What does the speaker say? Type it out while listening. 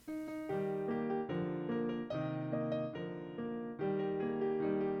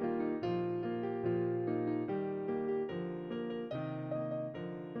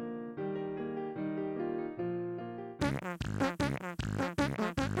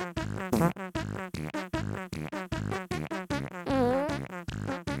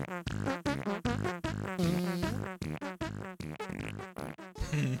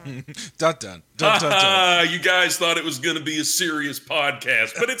Dun dun dun Ha dun dun. ha! You guys thought it was going to be a serious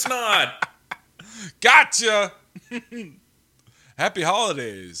podcast, but it's not. Gotcha. Happy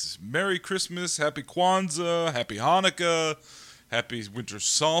holidays, Merry Christmas, Happy Kwanzaa, Happy Hanukkah, Happy Winter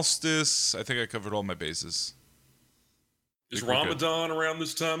Solstice. I think I covered all my bases. Is Think we're good. Ramadan around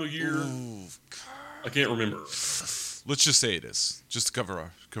this time of year? Ooh, I can't remember. let's just say it is, just to cover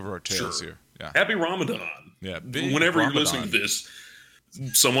our tails Sure. here. Yeah, Happy Ramadan. yeah. Big Whenever Ramadan. you're listening to this,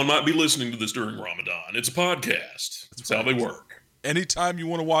 someone might be listening to this during Ramadan. It's a podcast. That's how they work. Anytime you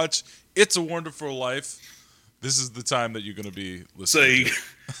want to watch It's a Wonderful Life, this is the time that you're going to be listening. Say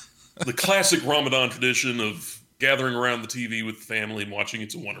the classic Ramadan tradition of gathering around the TV with the family and watching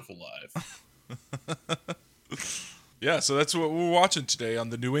It's a Wonderful Life. Yeah, so that's what we're watching today on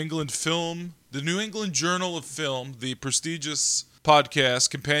the New England Journal of Film, the prestigious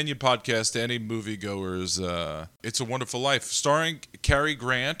podcast, companion podcast to any moviegoers. It's a Wonderful Life, starring Cary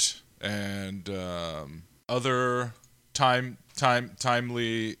Grant and other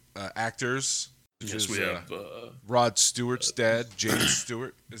timely actors. Yes, we have Rod Stewart's dad, James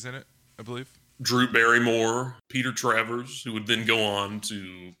Stewart, is in it, I believe. Drew Barrymore, Peter Travers, who would then go on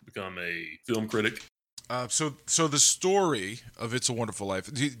to become a film critic. So the story of It's a Wonderful Life.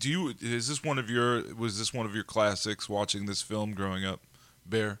 Was this one of your classics? Watching this film growing up,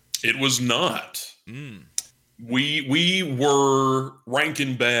 Bear? It was not. We were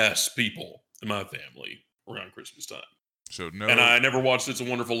Rankin Bass people in my family around Christmas time. So no. And I never watched It's a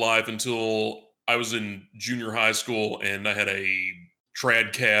Wonderful Life until I was in junior high school, and I had a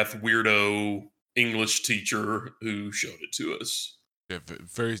tradcath weirdo English teacher who showed it to us. Yeah,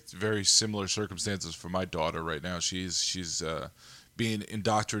 very very similar circumstances for my daughter right now. She's being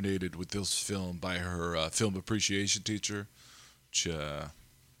indoctrinated with this film by her film appreciation teacher, which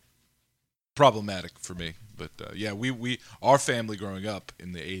problematic for me. But yeah, we our family growing up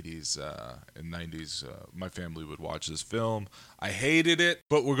in the 80s and 90s, my family would watch this film. I hated it,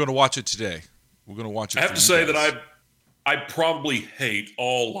 but we're going to watch it today. We're going to watch it. I have to say that I probably hate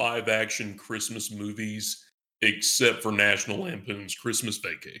all live action Christmas movies except for National Lampoon's Christmas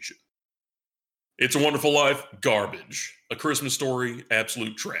Vacation. It's a Wonderful Life, garbage. A Christmas Story,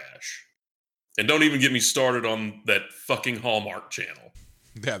 absolute trash. And don't even get me started on that fucking Hallmark Channel.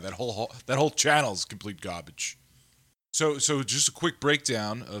 Yeah, that whole channel's complete garbage. So just a quick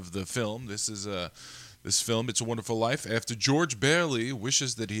breakdown of the film. This film, It's a Wonderful Life. After George Bailey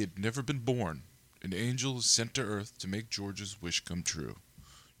wishes that he had never been born, an angel is sent to Earth to make George's wish come true.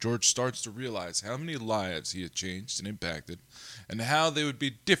 George starts to realize how many lives he had changed and impacted, and how they would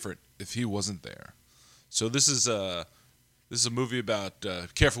be different if he wasn't there. So this is a movie about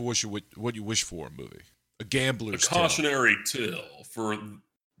careful what you wish for. Movie, a gambler's tale. Cautionary tale for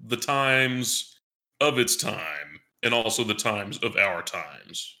the times of its time and also the times of our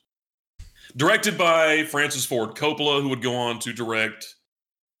times. Directed by Francis Ford Coppola, who would go on to direct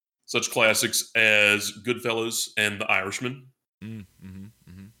such classics as Goodfellas and The Irishman.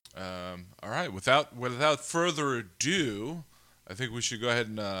 All right. Without further ado, I think we should go ahead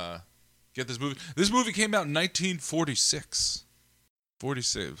and get this movie. This movie came out in 1946.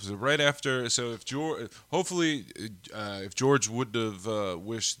 46. So right after. So if George would have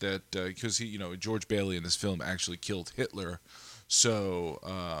wished that, because George Bailey in this film actually killed Hitler. So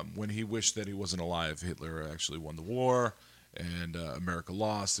when he wished that he wasn't alive, Hitler actually won the war, and America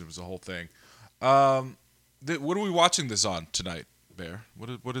lost. It was a whole thing. What are we watching this on tonight, Bear?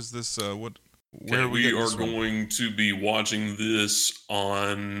 What is this? Where we are going to be watching this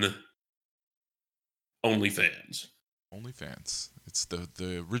on OnlyFans. OnlyFans. It's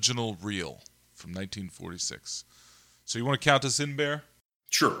the original reel from 1946. So you want to count us in, Bear?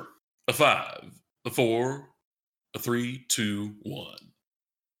 Sure. A 5, a 4, a 3, 2, 1.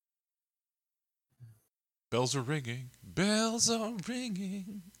 Bells are ringing. Bells are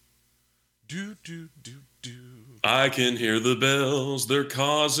ringing. Do, do, do, do. I can hear the bells. They're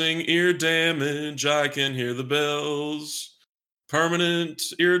causing ear damage. I can hear the bells. Permanent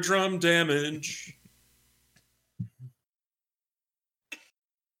eardrum damage.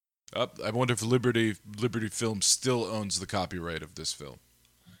 I wonder if Liberty Film still owns the copyright of this film.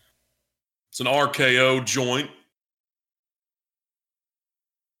 It's an RKO joint.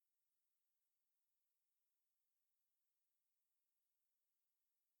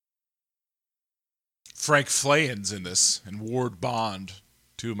 Frank Flayen's in this, and Ward Bond,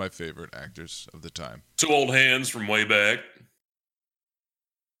 two of my favorite actors of the time. Two old hands from way back.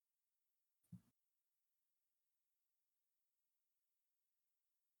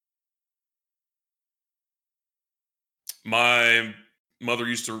 My mother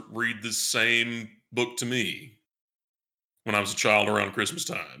used to read this same book to me when I was a child around Christmas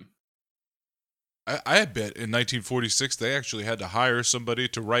time. I bet in 1946 they actually had to hire somebody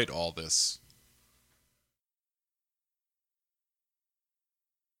to write all this.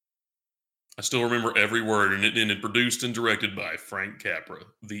 I still remember every word, and it produced and directed by Frank Capra.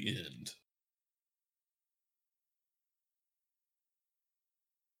 The end.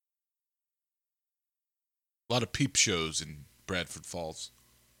 A lot of peep shows in Bradford Falls.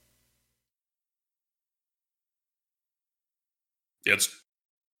 Yeah, it's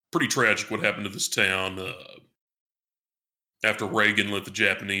pretty tragic what happened to this town after Reagan let the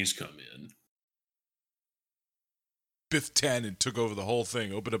Japanese come in. Biff Tannen took over the whole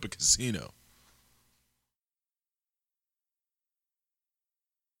thing, opened up a casino.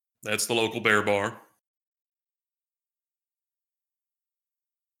 That's the local bear bar.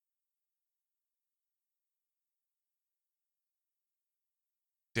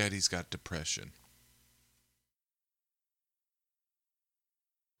 Daddy's got depression.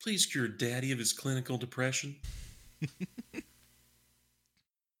 Please cure Daddy of his clinical depression.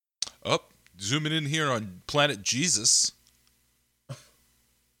 Up, zooming in here on Planet Jesus.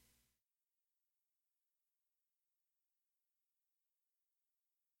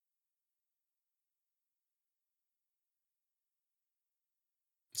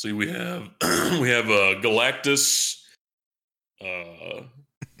 See, we have we have Galactus, the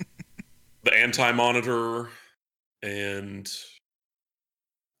Anti-Monitor, and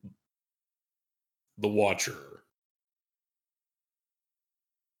the Watcher.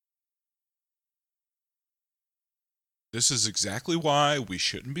 This is exactly why we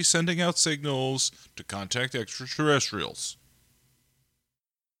shouldn't be sending out signals to contact extraterrestrials.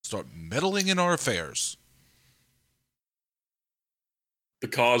 Start meddling in our affairs. The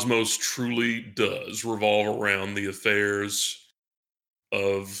cosmos truly does revolve around the affairs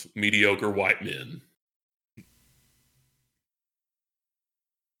of mediocre white men.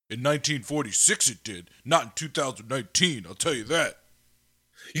 In 1946 it did, not in 2019, I'll tell you that.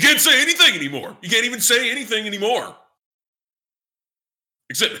 You can't say anything anymore. You can't even say anything anymore.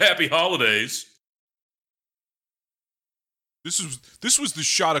 Except happy holidays. This was the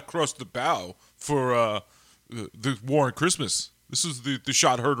shot across the bow for the war on Christmas. This is the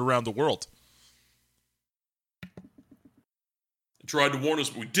shot heard around the world. They tried to warn us,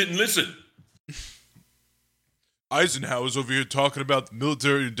 but we didn't listen. Eisenhower's over here talking about the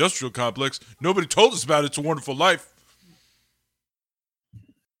military-industrial complex. Nobody told us about It's a Wonderful Life.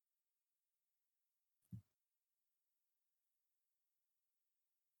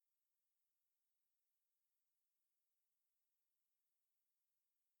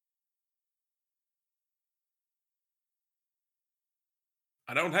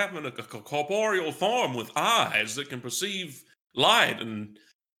 I don't have a corporeal form with eyes that can perceive light, and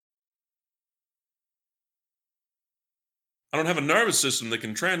I don't have a nervous system that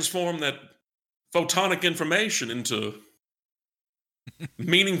can transform that photonic information into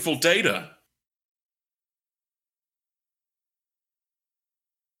meaningful data.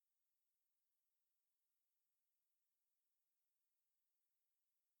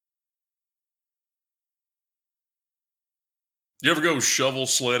 You ever go shovel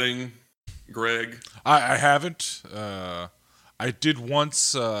sledding, Greg? I haven't. I did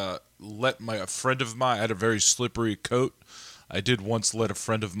once let a friend of mine, I had a very slippery coat. I did once let a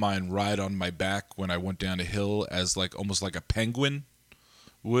friend of mine ride on my back when I went down a hill as almost like a penguin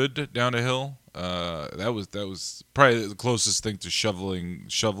would down a hill. That was probably the closest thing to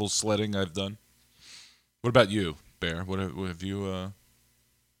shovel sledding I've done. What about you, Bear? What have you?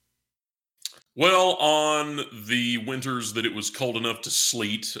 Well, on the winters that it was cold enough to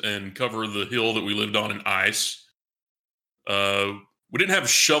sleet and cover the hill that we lived on in ice, we didn't have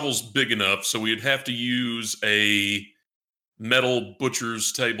shovels big enough, so we'd have to use a metal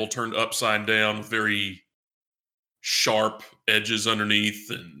butcher's table turned upside down with very sharp edges underneath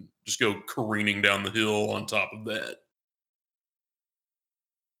and just go careening down the hill on top of that.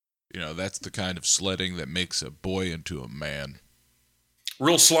 That's the kind of sledding that makes a boy into a man.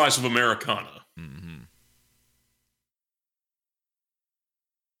 Real slice of Americana. Mm-hmm.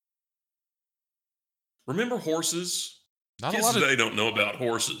 Remember horses? Not Kids a lot today don't know about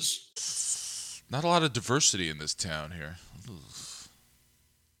horses. Not a lot of diversity in this town here.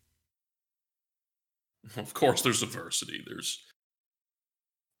 Of course, there's diversity.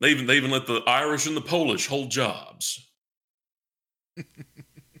 They even let the Irish and the Polish hold jobs. This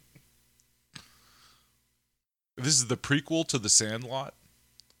is the prequel to The Sandlot.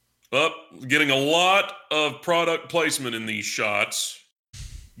 Getting a lot of product placement in these shots.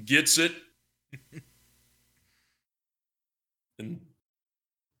 Gets it. And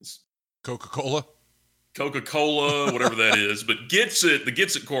Coca-Cola. Coca-Cola, whatever that is, but the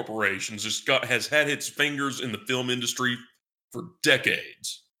Gets It Corporation has had its fingers in the film industry for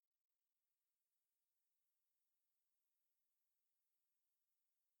decades.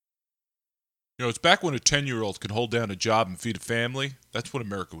 You know, it's back when a 10-year-old could hold down a job and feed a family. That's when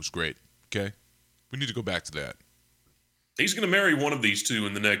America was great, okay? We need to go back to that. He's going to marry one of these two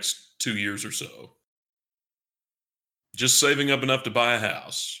in the next 2 years or so. Just saving up enough to buy a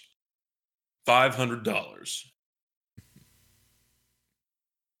house. $500.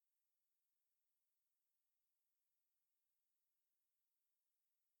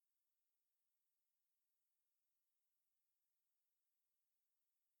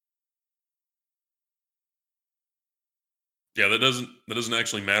 Yeah, that doesn't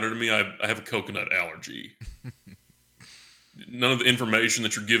actually matter to me. I have a coconut allergy. None of the information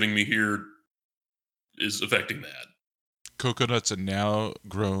that you're giving me here is affecting that. Coconuts are now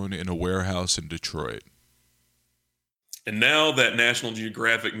grown in a warehouse in Detroit. And now that National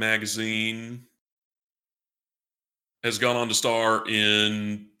Geographic magazine has gone on to star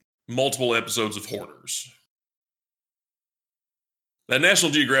in multiple episodes of Hoarders. That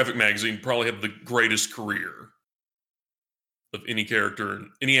National Geographic magazine probably had the greatest career of any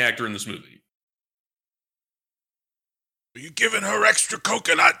actor in this movie. Are you giving her extra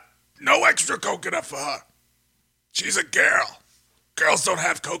coconut? No extra coconut for her. She's a girl. Girls don't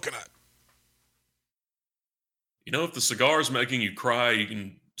have coconut. You know, if the cigar's making you cry, you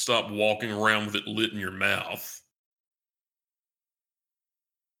can stop walking around with it lit in your mouth.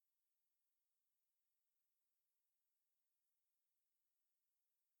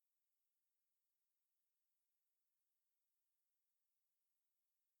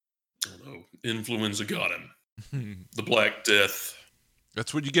 Oh no, influenza got him. The Black Death.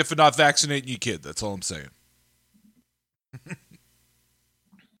 That's what you get for not vaccinating your kid. That's all I'm saying.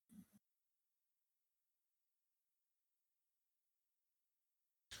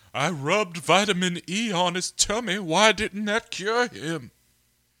 I rubbed vitamin E on his tummy. Why didn't that cure him?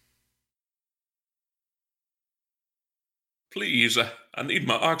 Please, I need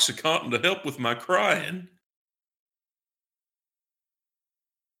my Oxycontin to help with my crying.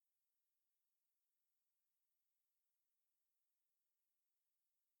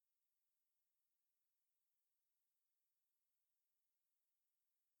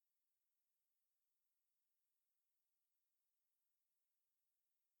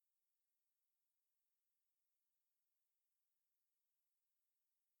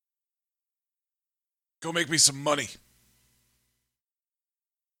 Go make me some money.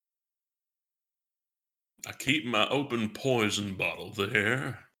 I keep my open poison bottle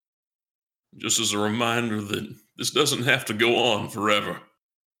there, just as a reminder that this doesn't have to go on forever.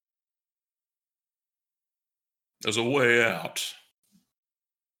 There's a way out.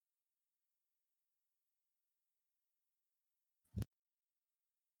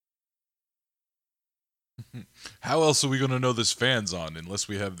 How else are we going to know this fan's on unless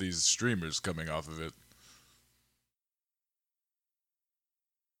we have these streamers coming off of it?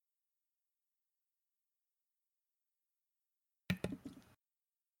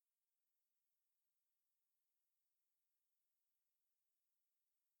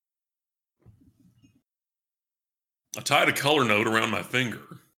 I tied a color note around my finger.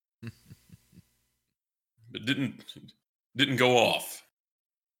 It didn't go off.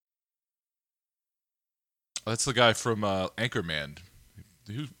 That's the guy from Anchorman.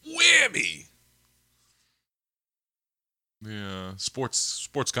 Who's Whammy? Yeah, sports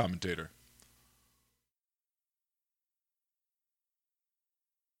commentator.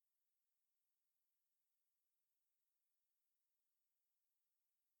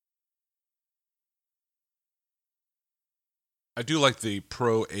 I do like the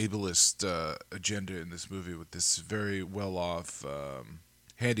pro-ableist agenda in this movie with this very well-off,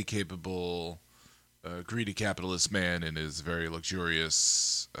 handy-capable, greedy capitalist man in his very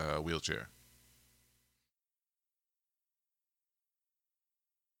luxurious wheelchair.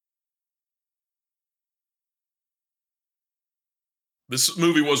 This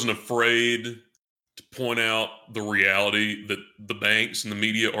movie wasn't afraid to point out the reality that the banks and the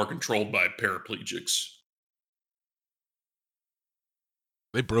media are controlled by paraplegics.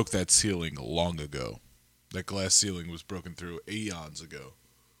 They broke that ceiling long ago. That glass ceiling was broken through eons ago.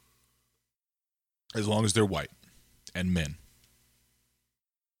 As long as they're white and men.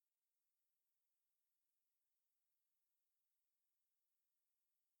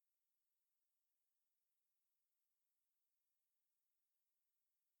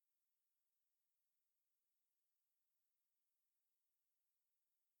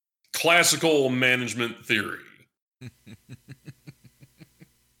 Classical management theory.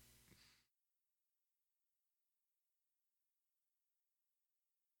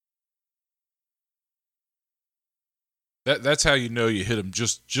 That's how you know you hit them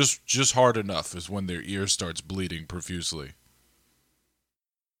just hard enough is when their ear starts bleeding profusely.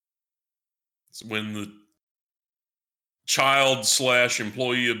 It's when the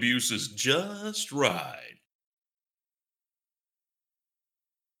child/employee abuse is just right.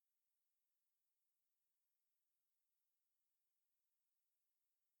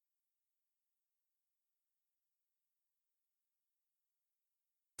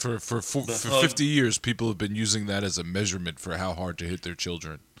 For The hug. 50 years, people have been using that as a measurement for how hard to hit their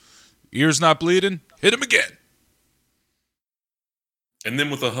children. Ears not bleeding? Hit them again. And then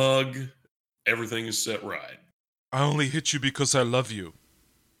with a hug, everything is set right. I only hit you because I love you.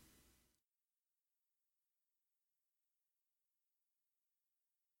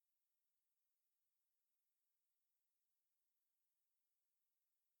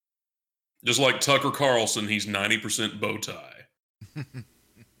 Just like Tucker Carlson, he's 90% bow tie.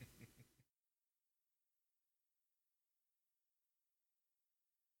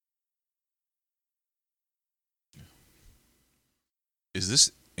 Is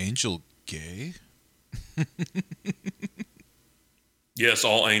this Angel gay? Yes,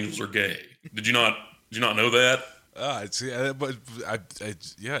 all angels are gay. Did you not know that? But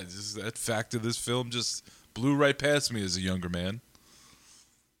yeah, just that fact of this film just blew right past me as a younger man.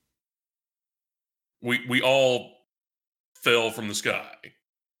 We all fell from the sky.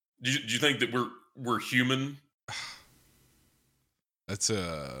 Do you think that we're human? That's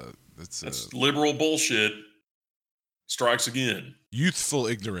liberal bullshit. Strikes again. Youthful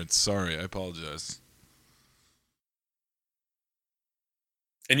ignorance. Sorry, I apologize.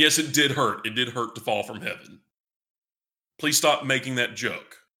 And yes, it did hurt. It did hurt to fall from heaven. Please stop making that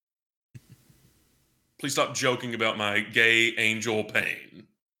joke. Please stop joking about my gay angel pain.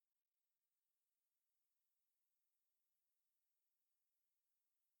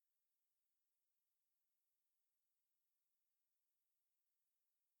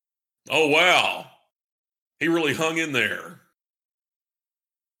 Oh, wow. He really hung in there.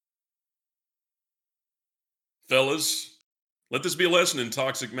 Fellas, let this be a lesson in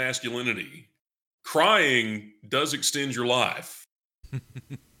toxic masculinity. Crying does extend your life.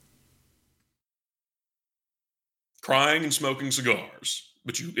 Crying and smoking cigars.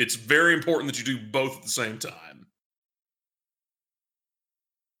 But it's very important that you do both at the same time.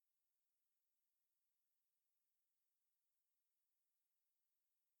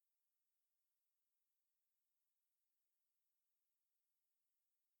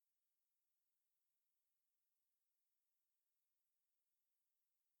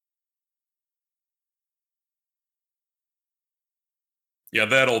 Yeah,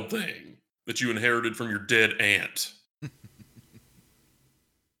 that old thing that you inherited from your dead aunt.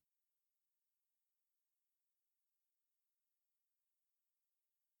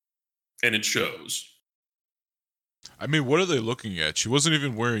 And it shows. I mean, what are they looking at? She wasn't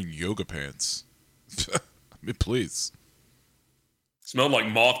even wearing yoga pants. I mean, please. Smelled like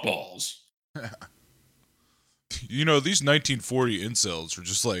mothballs. You know, these 1940 incels are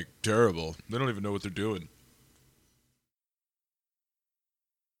just like terrible. They don't even know what they're doing.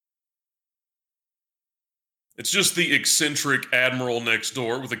 It's just the eccentric admiral next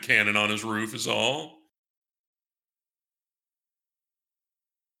door with a cannon on his roof is all.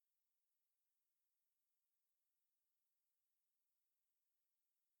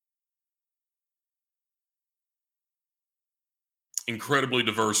 Incredibly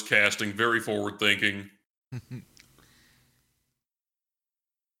diverse casting, very forward thinking.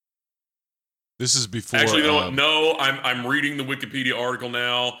 This is before. Actually, you know what? No, I'm reading the Wikipedia article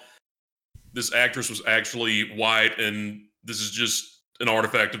now. This actress was actually white, and this is just an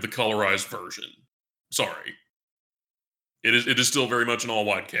artifact of the colorized version. Sorry. It is still very much an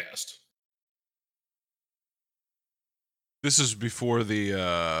all-white cast. This is before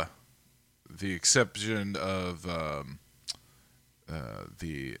the exception of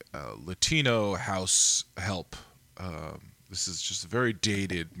the Latino house help. This is just very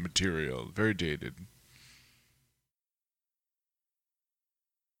dated material. Very dated.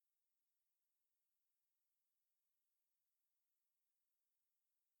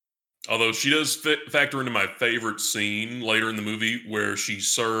 Although she does factor into my favorite scene later in the movie where she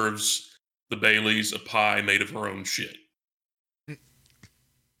serves the Baileys a pie made of her own shit.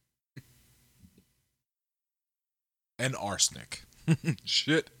 And arsenic.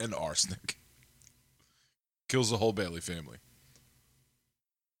 Shit and arsenic. Kills the whole Bailey family.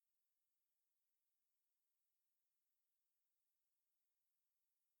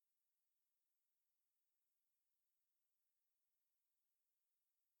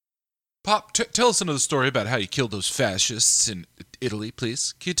 Pop, tell us another story about how you killed those fascists in Italy,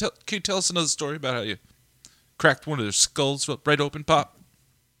 please. Can you tell us another story about how you cracked one of their skulls right open, Pop?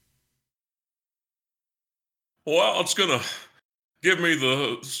 Well, it's gonna give me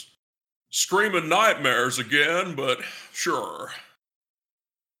the screaming nightmares again, but sure.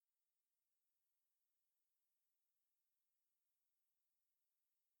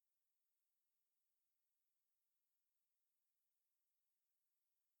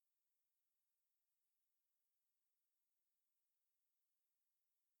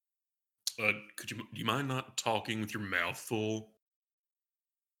 Do you mind not talking with your mouth full?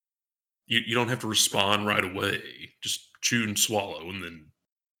 You don't have to respond right away. Just chew and swallow and then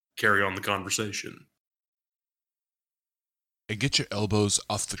carry on the conversation. And get your elbows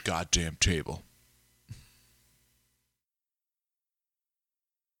off the goddamn table.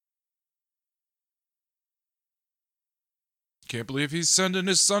 Can't believe he's sending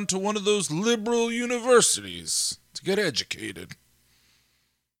his son to one of those liberal universities to get educated.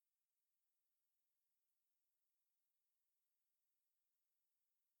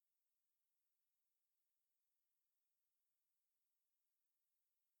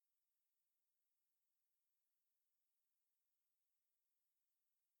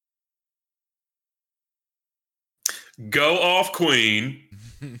 Go off, Queen.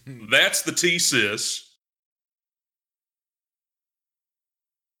 That's the T-sis.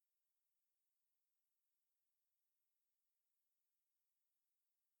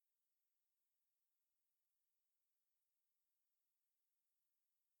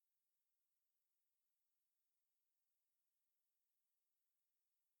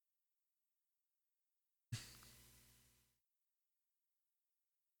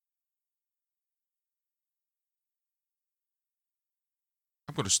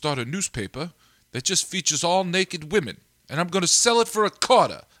 I'm going to start a newspaper that just features all naked women, and I'm going to sell it for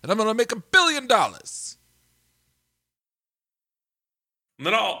 $250, and I'm going to make $1 billion. And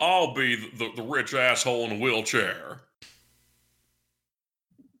then I'll be the rich asshole in a wheelchair.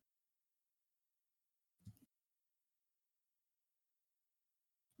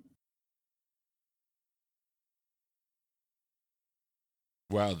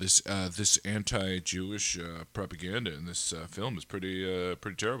 Wow, this anti-Jewish propaganda in this film is pretty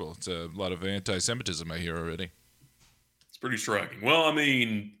terrible. It's a lot of anti-Semitism I hear already. It's pretty striking. Well, I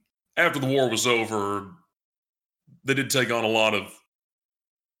mean, after the war was over, they did take on a lot of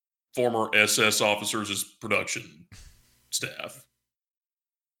former SS officers as production staff.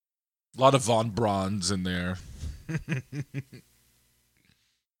 A lot of von Brauns in there.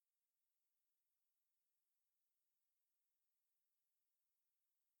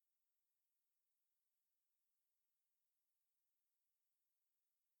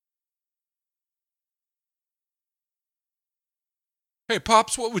 Hey,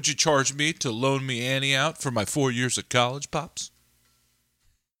 Pops, what would you charge me to loan me Annie out for my 4 years at college, Pops?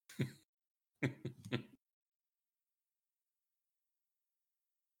 Hey,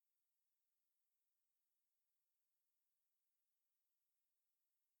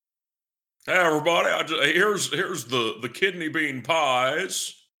 everybody! Here's the kidney bean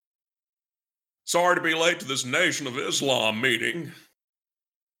pies. Sorry to be late to this Nation of Islam meeting.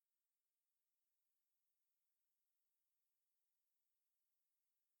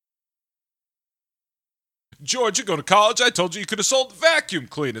 George, you're going to college? I told you could have sold vacuum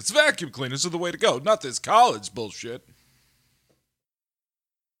cleaners. Vacuum cleaners are the way to go, not this college bullshit.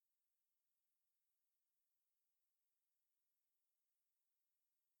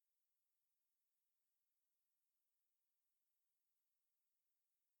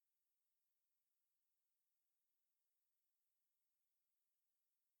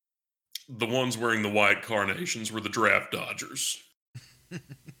 The ones wearing the white carnations were the draft dodgers.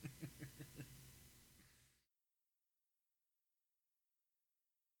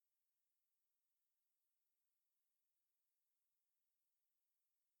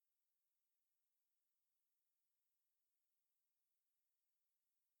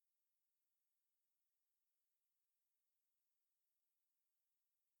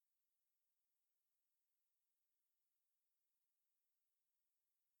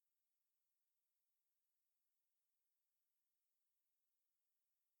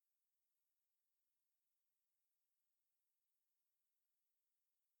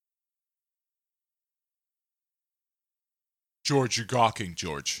 George, you're gawking,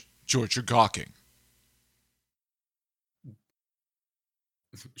 George. George, you're gawking.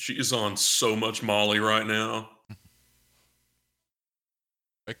 She is on so much Molly right now.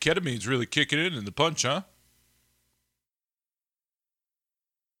 That ketamine's really kicking in the punch, huh?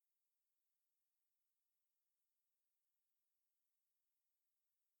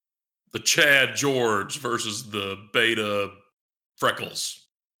 The Chad George versus the Beta Freckles.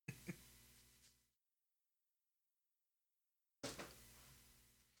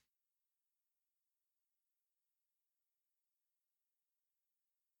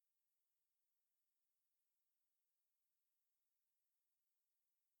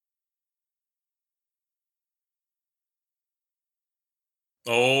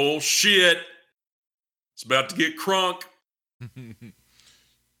 Oh, shit. It's about to get crunk.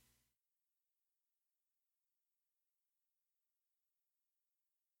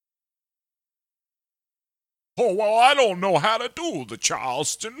 Oh, well, I don't know how to do the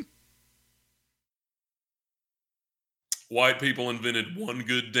Charleston. White people invented one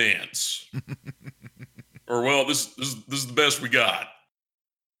good dance. Or, well, this is the best we got.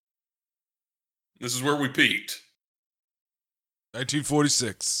 This is where we peaked.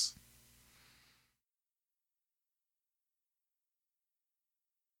 1946.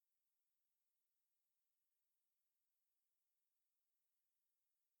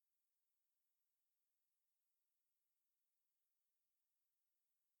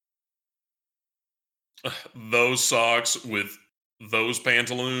 Those socks with those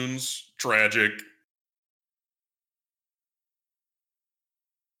pantaloons, tragic.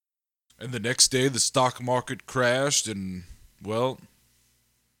 And the next day, the stock market crashed, and, well,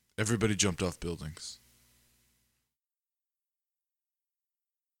 everybody jumped off buildings.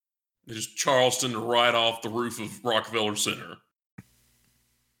 Just Charleston right off the roof of Rockefeller Center.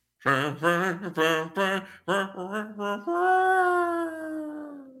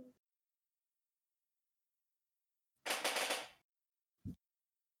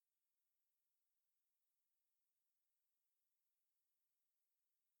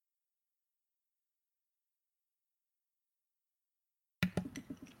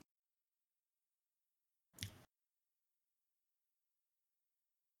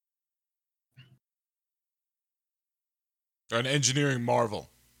 An engineering marvel.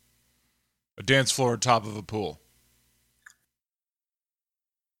 A dance floor on top of a pool.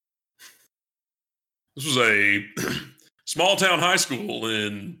 This was a small town high school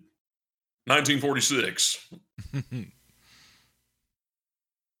in 1946.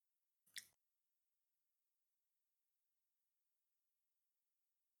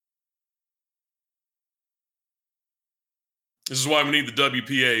 This is why we need the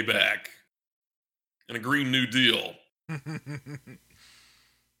WPA back and a Green New Deal.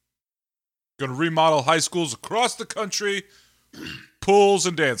 Gonna remodel high schools across the country, pools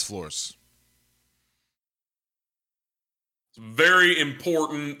and dance floors. It's a very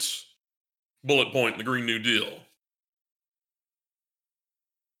important bullet point in the Green New Deal.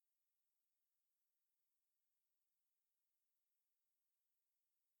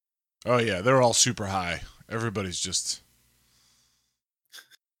 Oh, yeah, they're all super high. Everybody's just...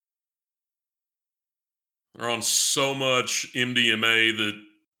 They're on so much MDMA that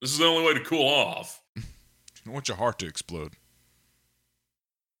this is the only way to cool off. You don't want your heart to explode.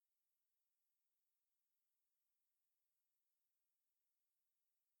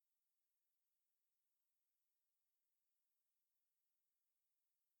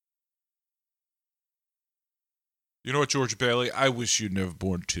 You know what, George Bailey? I wish you'd never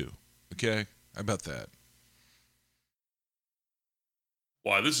born too. Okay? How about that?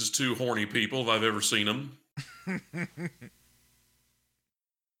 Why, this is two horny people if I've ever seen them.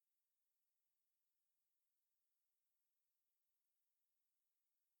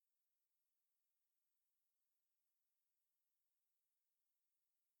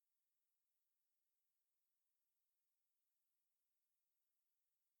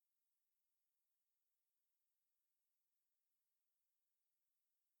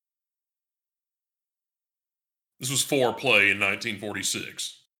 This was foreplay in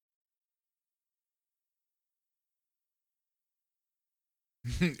 1946.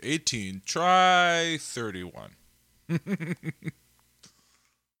 18. Try 31.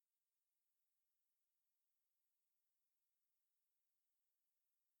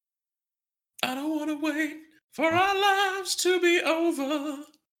 I don't want to wait for our lives to be over.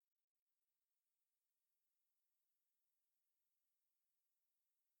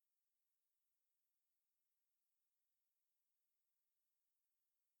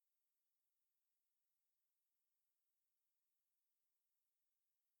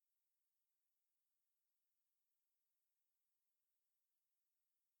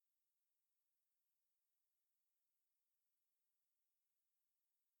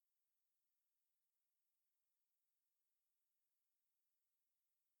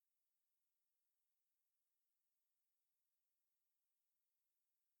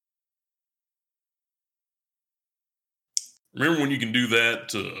 Remember when you can do that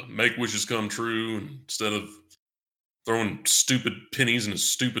to make wishes come true instead of throwing stupid pennies in a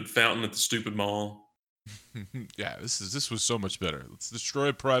stupid fountain at the stupid mall? Yeah, this was so much better. Let's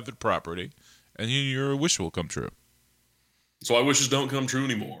destroy private property, and your wish will come true. That's why wishes don't come true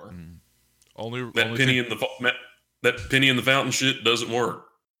anymore. Only That penny in the fountain shit doesn't work.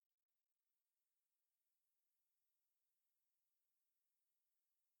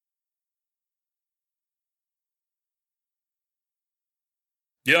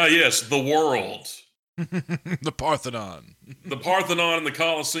 Yeah, yes, the world. The Parthenon. The Parthenon and the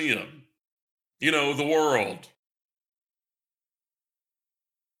Colosseum. You know, the world.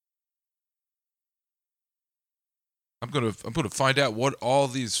 I'm gonna find out what all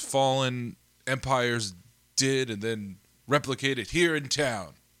these fallen empires did, and then replicate it here in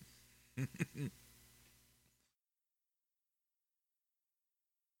town.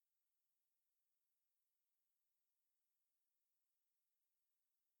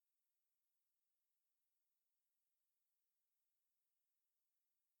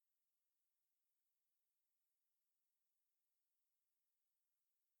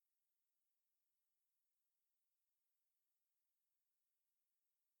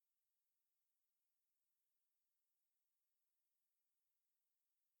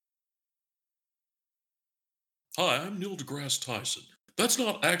 Hi, I'm Neil deGrasse Tyson. That's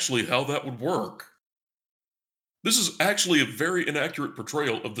not actually how that would work. This is actually a very inaccurate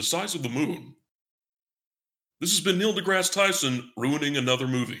portrayal of the size of the moon. This has been Neil deGrasse Tyson ruining another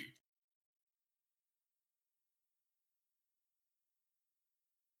movie.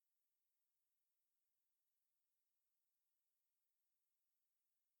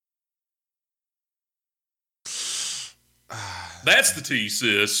 That's the tea,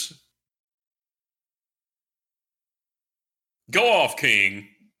 sis. Go off, King.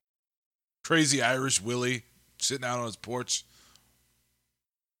 Crazy Irish Willie sitting out on his porch.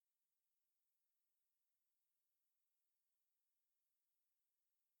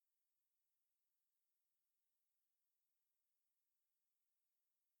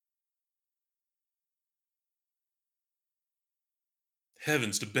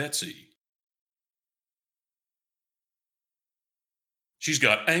 Heavens to Betsy. She's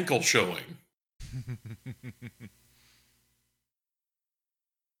got ankle showing.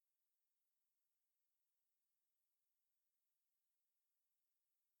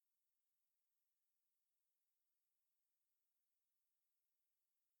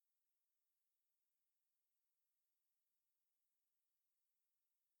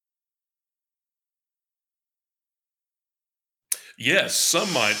 Yes,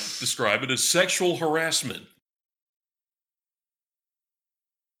 some might describe it as sexual harassment.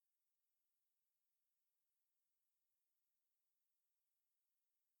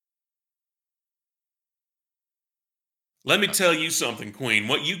 Let me tell you something, Queen.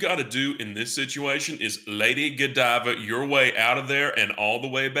 What you got to do in this situation is Lady Godiva your way out of there and all the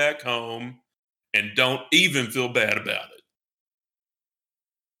way back home, and don't even feel bad about it.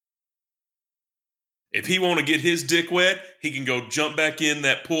 If he want to get his dick wet, he can go jump back in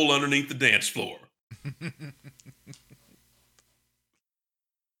that pool underneath the dance floor.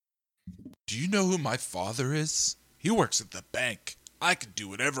 Do you know who my father is? He works at the bank. I can do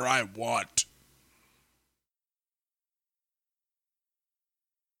whatever I want.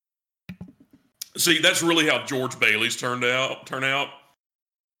 See, that's really how George Bailey's turn out.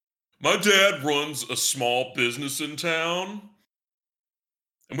 My dad runs a small business in town,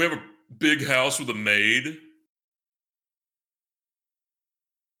 and we have a big house with a maid.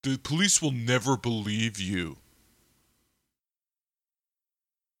 The police will never believe you.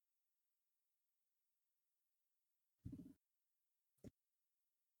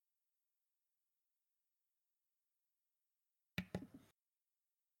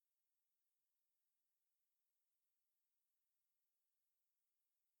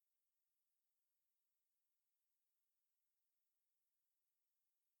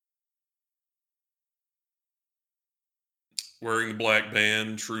 Wearing the black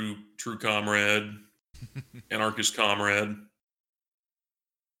band, true comrade, anarchist comrade.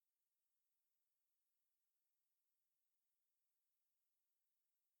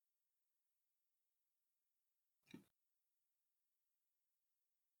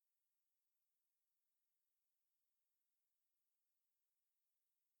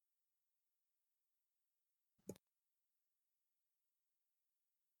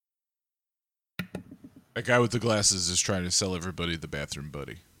 That guy with the glasses is trying to sell everybody the bathroom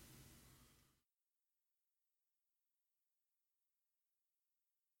buddy. It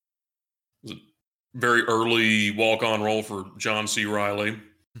was a very early walk-on role for John C. Riley.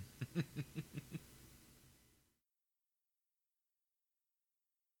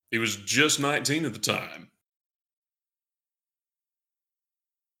 He was just 19 at the time.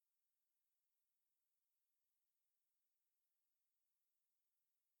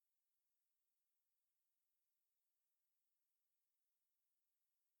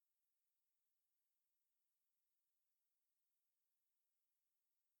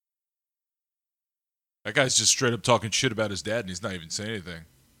 That guy's just straight up talking shit about his dad, and he's not even saying anything.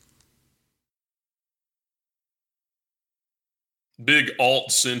 Big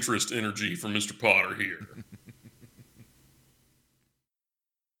alt-centrist energy from Mr. Potter here.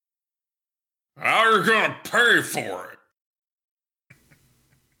 How are you going to pay for it?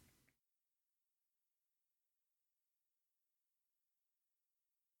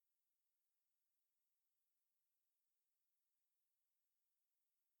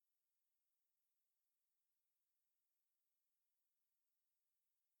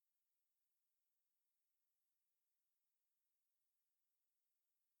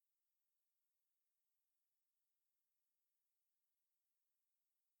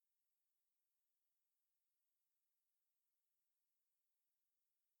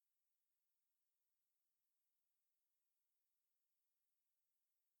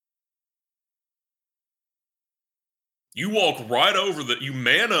 You walk right over that. You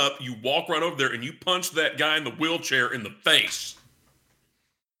man up. You walk right over there, and you punch that guy in the wheelchair in the face.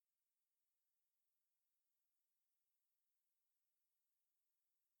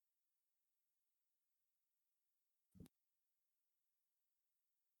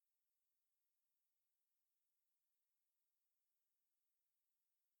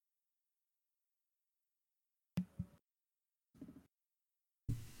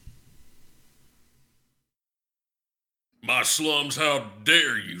 My slums, how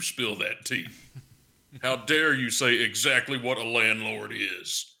dare you spill that tea? How dare you say exactly what a landlord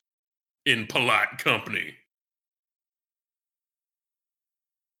is in polite company?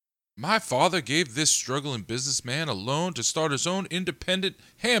 My father gave this struggling businessman a loan to start his own independent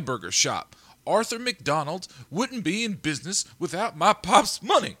hamburger shop. Arthur McDonald wouldn't be in business without my pop's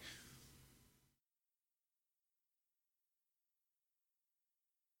money.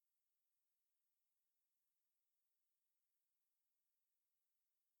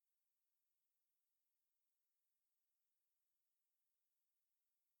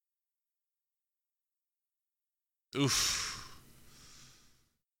 Oof.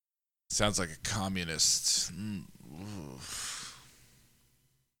 Sounds like a communist.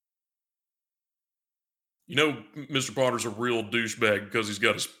 You know, Mr. Potter's a real douchebag because he's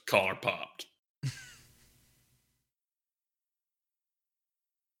got his collar popped.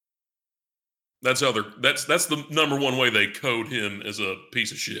 That's the number one way they code him as a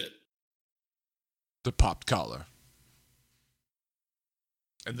piece of shit. The popped collar.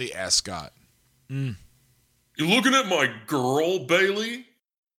 And the ascot. You looking at my girl, Bailey?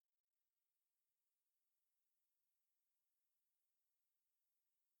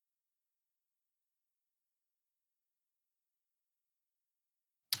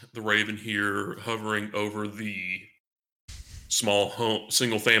 The Raven here hovering over the small home,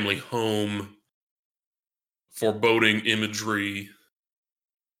 single family home, foreboding imagery.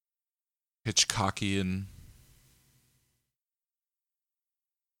 Hitchcockian.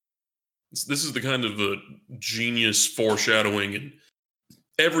 This is the kind of genius foreshadowing and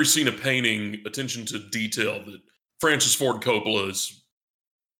every scene of painting, attention to detail that Francis Ford Coppola is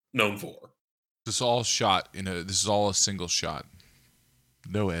known for. This is all a single shot.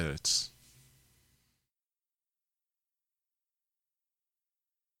 No edits.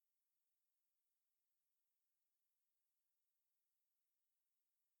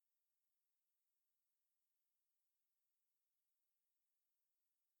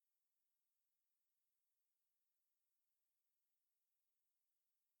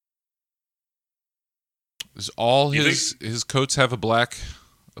 Does all his coats have a black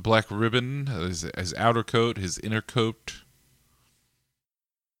ribbon? His outer coat, his inner coat.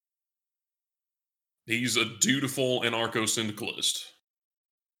 He's a dutiful anarcho-syndicalist.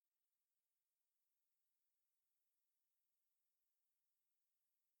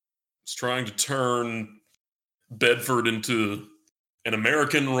 He's trying to turn Bedford into an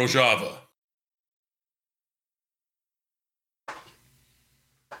American Rojava.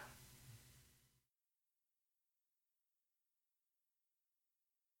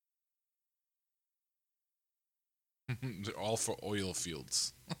 They're all for oil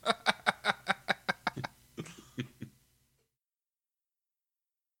fields.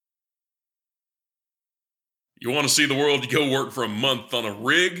 You want to see the world, you go work for a month on a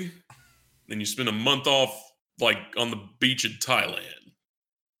rig, then you spend a month off, like, on the beach in Thailand.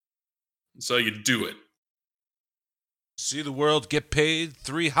 That's how you do it. See the world, get paid,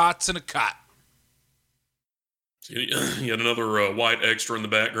 3 hots and a cot. You had another white extra in the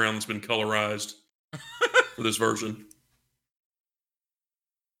background that's been colorized for this version.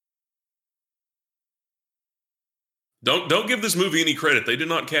 Don't give this movie any credit. They did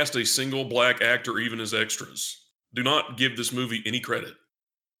not cast a single black actor even as extras. Do not give this movie any credit.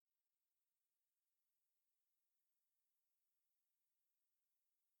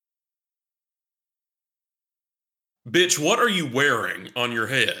 Bitch, what are you wearing on your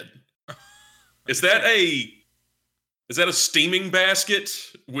head? Is that a steaming basket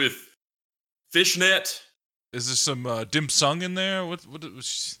with fishnet? Is there some dim sum in there? What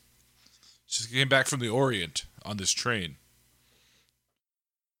was she came back from the Orient on this train.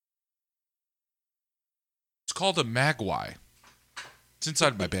 It's called a magwai. It's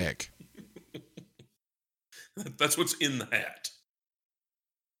inside my bag. That's what's in the hat.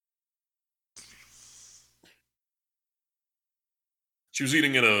 She was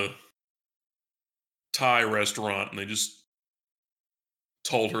eating in a Thai restaurant and they just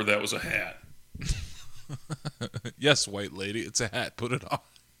told her that was a hat. Yes, white lady, it's a hat. Put it on.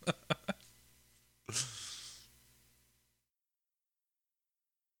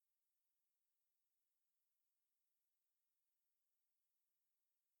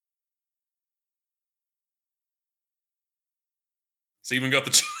 It's even got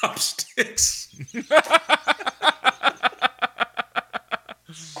the chopsticks.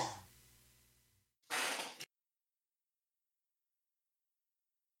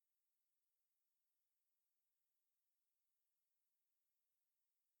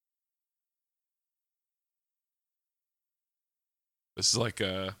 This is like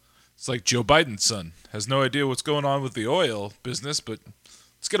it's like Joe Biden's son. Has no idea what's going on with the oil business, but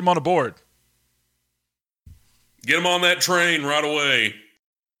let's get him on a board. Get him on that train right away.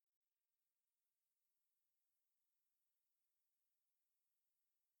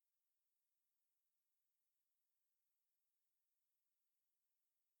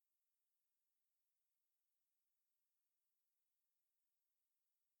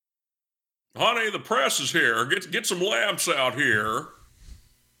 Honey, the press is here. Get some lamps out here.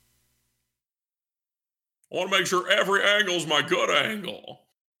 I want to make sure every angle is my good angle.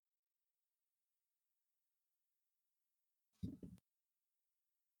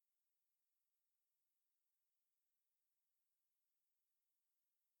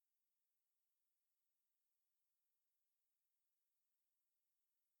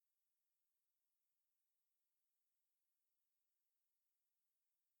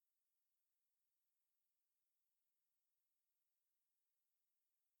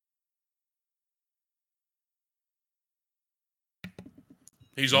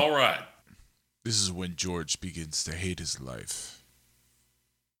 He's all right. This is when George begins to hate his life.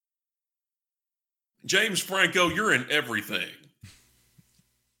 James Franco, you're in everything.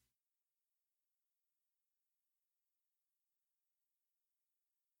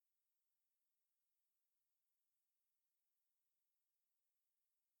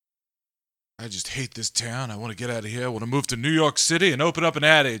 I just hate this town. I want to get out of here. I want to move to New York City and open up an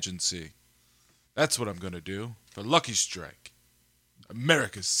ad agency. That's what I'm going to do for Lucky Strike,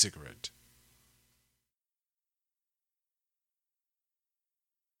 America's cigarette.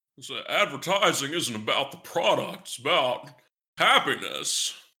 So advertising isn't about the product, it's about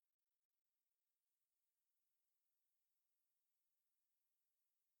happiness.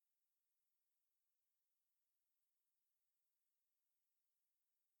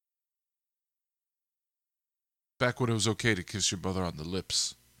 Back when it was okay to kiss your brother on the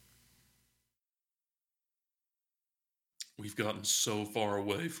lips. We've gotten so far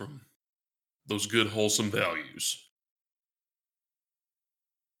away from those good, wholesome values.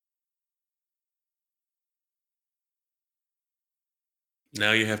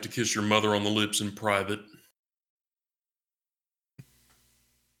 Now you have to kiss your mother on the lips in private.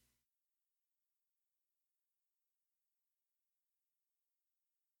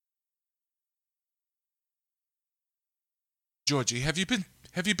 Georgie, have you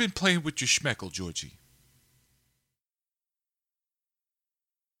been playing with your schmeckle, Georgie?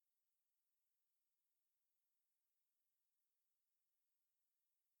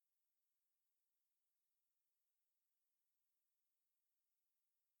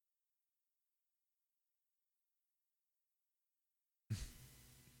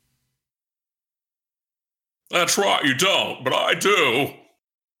 That's right, you don't, but I do.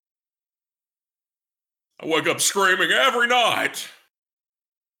 I wake up screaming every night.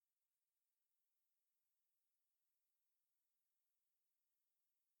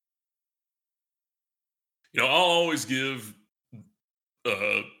 I'll always give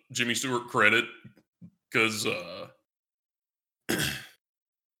Jimmy Stewart credit because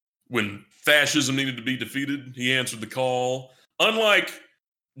when fascism needed to be defeated, he answered the call. Unlike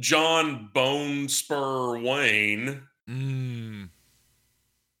John Bone Spur Wayne,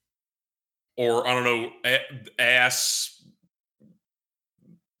 or I don't know, ass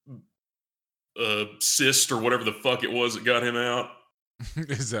cyst or whatever the fuck it was that got him out.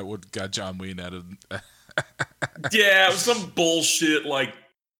 Is that what got John Wayne out of? Yeah, it was some bullshit like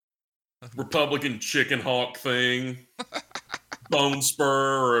Republican chicken hawk thing, bone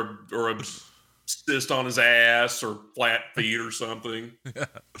spur, or a cyst on his ass, or flat feet, or something.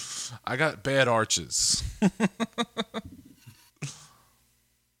 I got bad arches.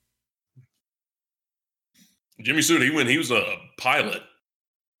 Jimmy Stewart, he was a pilot.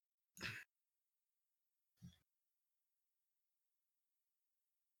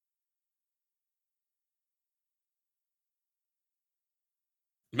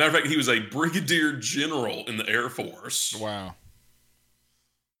 Matter of fact, he was a brigadier general in the Air Force. Wow.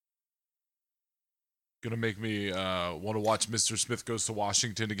 Gonna make me want to watch Mr. Smith Goes to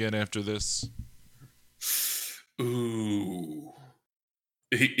Washington again after this. Ooh.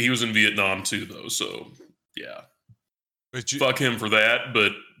 He was in Vietnam too, though, so yeah. Fuck him for that,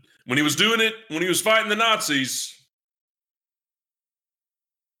 but when he was doing it, when he was fighting the Nazis,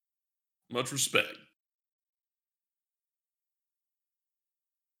 much respect.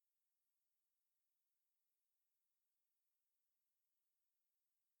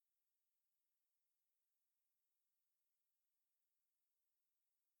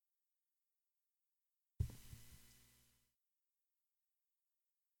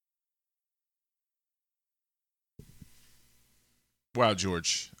 Wow,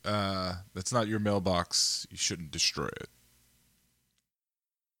 George. That's not your mailbox. You shouldn't destroy it.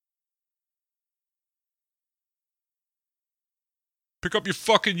 Pick up your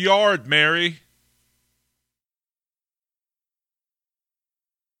fucking yard, Mary.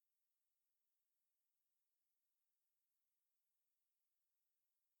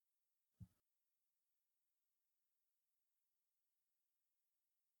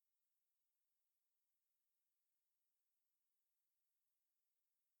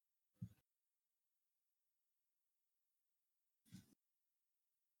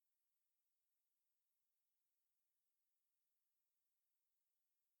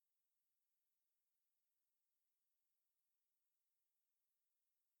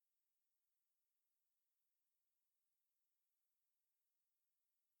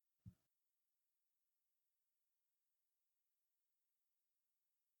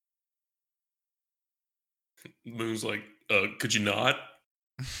 Moon's like, could you not?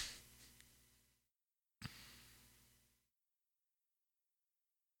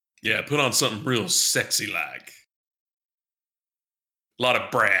 Yeah, put on something real sexy like. A lot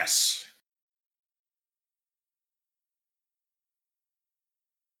of brass.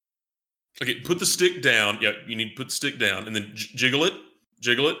 Okay, put the stick down. Yeah, you need to put the stick down and then jiggle it.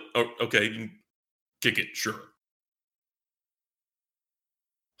 Jiggle it. Oh, okay, you can kick it, sure.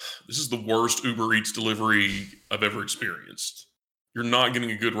 This is the worst Uber Eats delivery I've ever experienced. You're not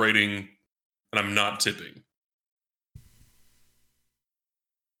getting a good rating, and I'm not tipping.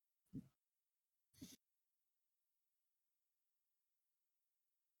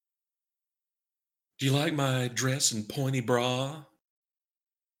 Do you like my dress and pointy bra?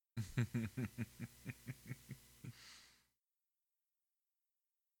 I'm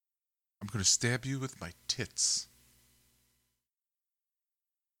gonna stab you with my tits.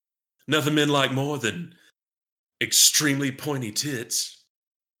 Nothing men like more than extremely pointy tits.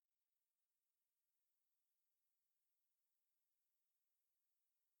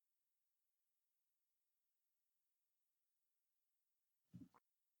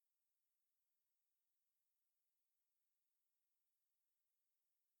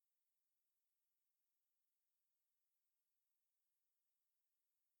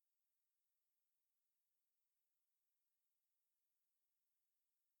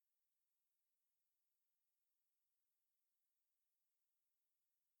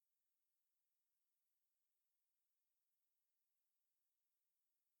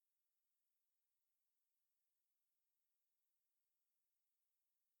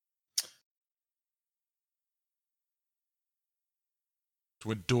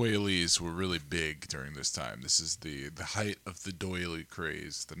 When doilies were really big during this time. This is the height of the doily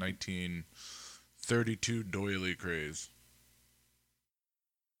craze, the 1932 doily craze.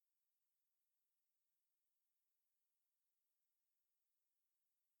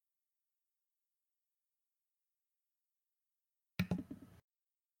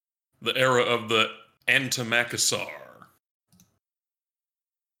 The era of the antimacassar.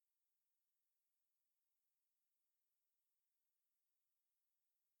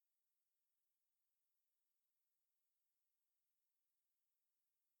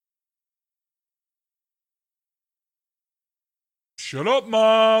 Shut up,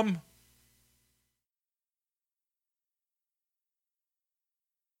 Mom!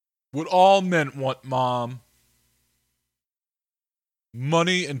 What all men want, Mom.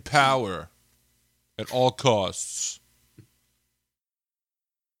 Money and power at all costs.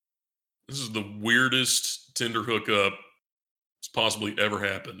 This is the weirdest Tinder hookup that's possibly ever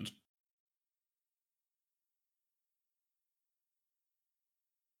happened.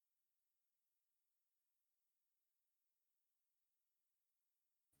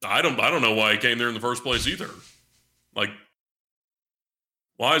 I don't know why he came there in the first place either. Like,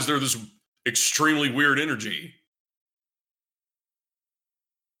 why is there this extremely weird energy?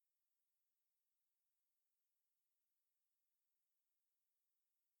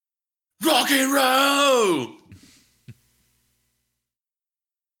 Rock and roll.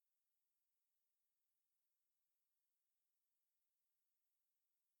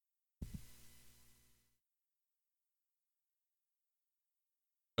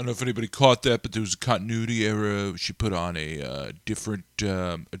 I don't know if anybody caught that, but there was a continuity error. She put on a different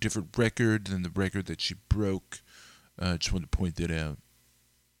record than the record that she broke. Just wanted to point that out.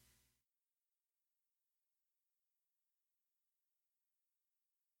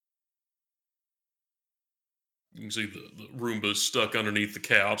 You can see the Roomba stuck underneath the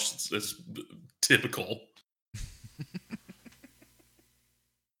couch. That's typical.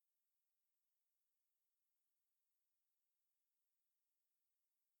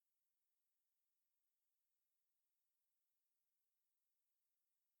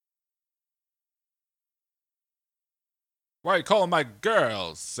 Why are you calling my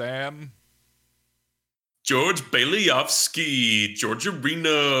girl, Sam? George Baileyovsky,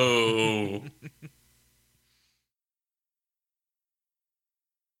 Georgiarino.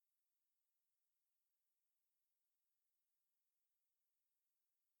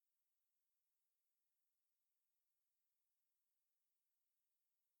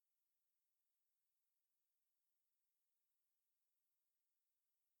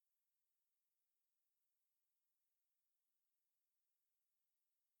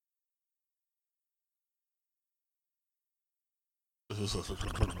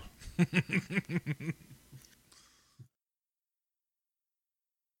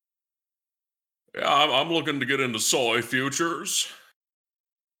 Yeah, I'm looking to get into soy futures.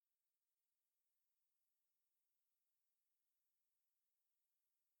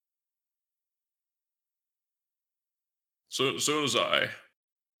 So as soon as I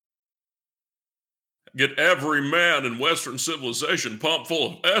get every man in Western civilization pumped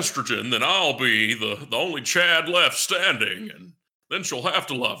full of estrogen, then I'll be the only Chad left standing, and then she'll have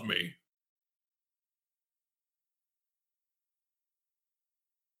to love me.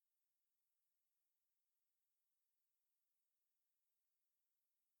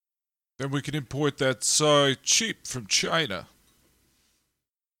 Then we can import that soy cheap from China.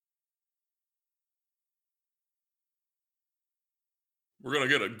 We're going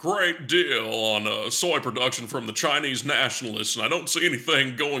to get a great deal on soy production from the Chinese nationalists, and I don't see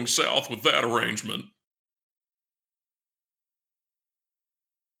anything going south with that arrangement.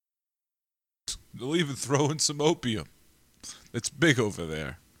 They'll even throw in some opium. It's big over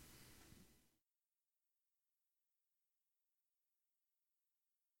there.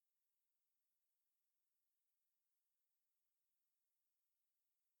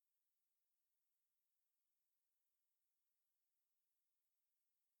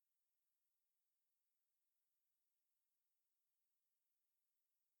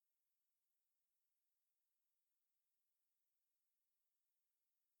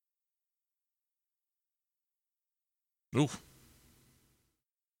 Ooh.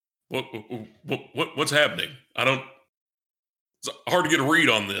 What's happening? I don't. It's hard to get a read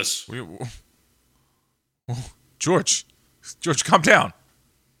on this. George, calm down.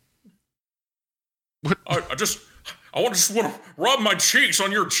 What? I want to rub my cheeks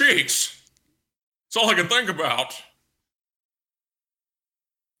on your cheeks. That's all I can think about.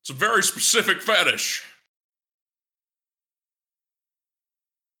 It's a very specific fetish.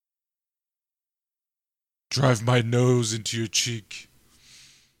 Drive my nose into your cheek.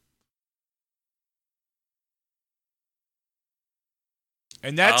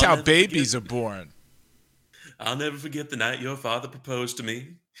 And that's how babies are born. I'll never forget the night your father proposed to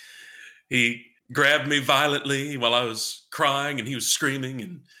me. He grabbed me violently while I was crying and he was screaming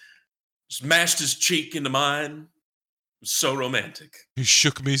and smashed his cheek into mine. It was so romantic. He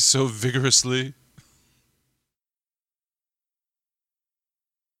shook me so vigorously.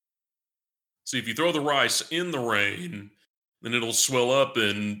 See, if you throw the rice in the rain, then it'll swell up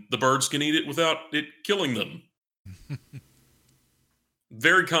and the birds can eat it without it killing them.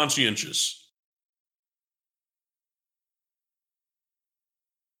 Very conscientious.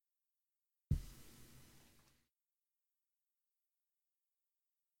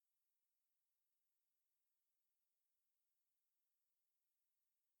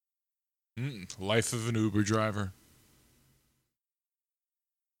 Life of an Uber driver.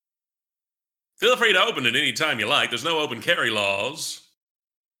 Feel free to open it any time you like. There's no open carry laws.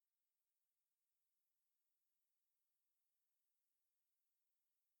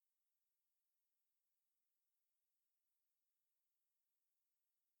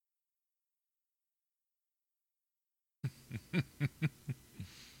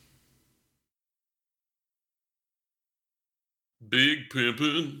 Big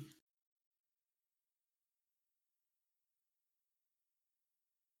pimpin'.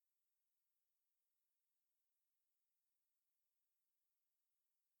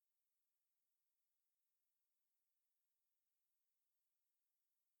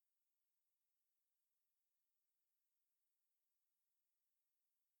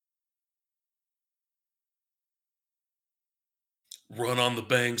 Run on the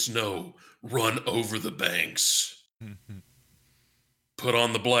banks? No. Run over the banks. Put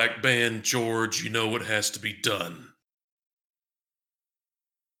on the black band, George. You know what has to be done.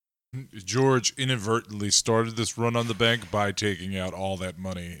 George inadvertently started this run on the bank by taking out all that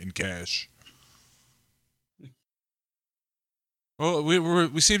money in cash. Well,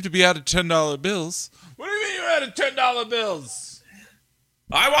 we seem to be out of $10 bills. What do you mean you're out of $10 bills?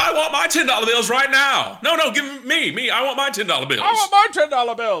 I want my $10 bills right now. No, give me. I want my $10 bills. I want my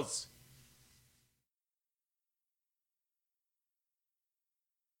 $10 bills.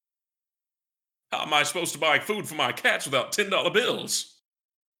 How am I supposed to buy food for my cats without $10 bills?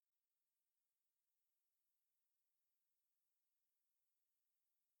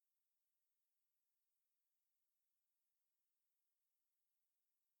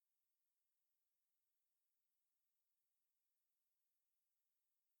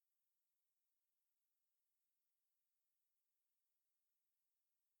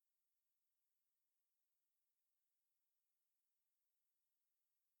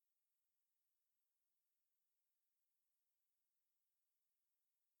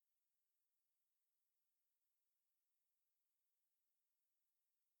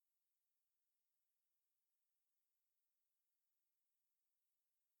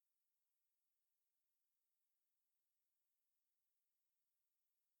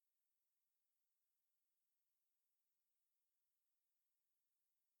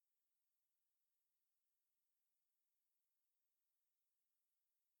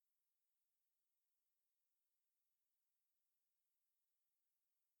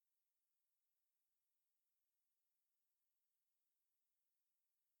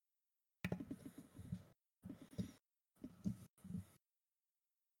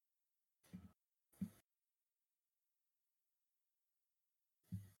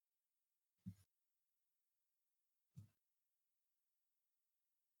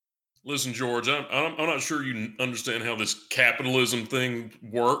 Listen, George, I'm not sure you understand how this capitalism thing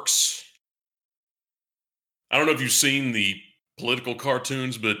works. I don't know if you've seen the political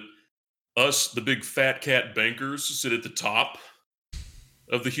cartoons, but us, the big fat cat bankers, sit at the top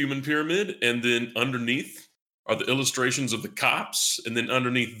of the human pyramid, and then underneath are the illustrations of the cops, and then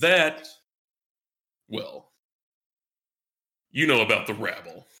underneath that, well, you know about the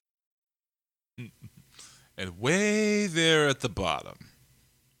rabble. And way there at the bottom,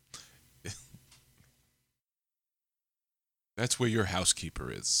 that's where your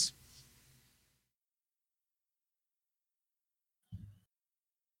housekeeper is.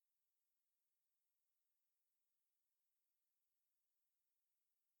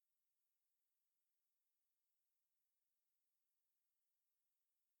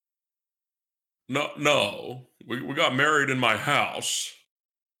 No, we got married in my house.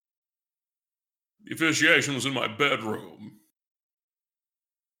 The officiation was in my bedroom.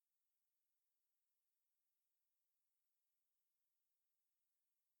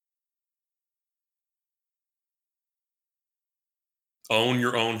 Own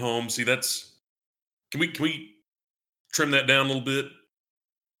your own home. See, that's can we trim that down a little bit?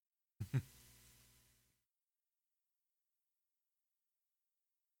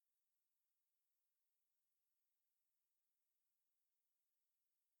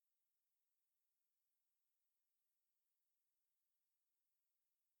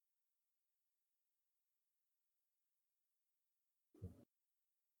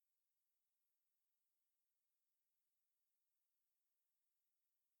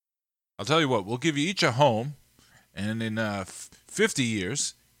 I'll tell you what, we'll give you each a home, and in 50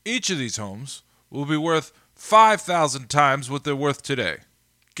 years, each of these homes will be worth 5,000 times what they're worth today.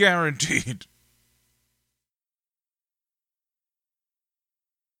 Guaranteed.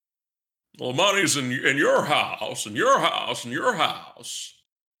 Well, money's in your house, and your house, and your house.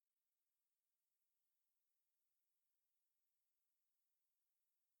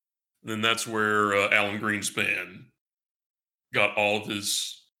 And then that's where Alan Greenspan got all of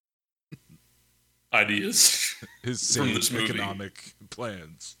his ideas His from sage this movie. economic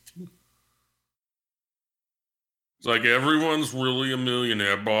plans. It's like everyone's really a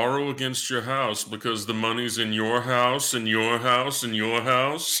millionaire. Borrow against your house because the money's in your house, and your house, and your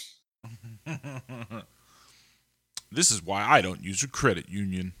house. This is why I don't use a credit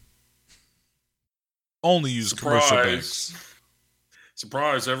union. Only use commercial banks.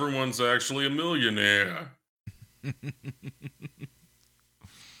 Surprise, everyone's actually a millionaire.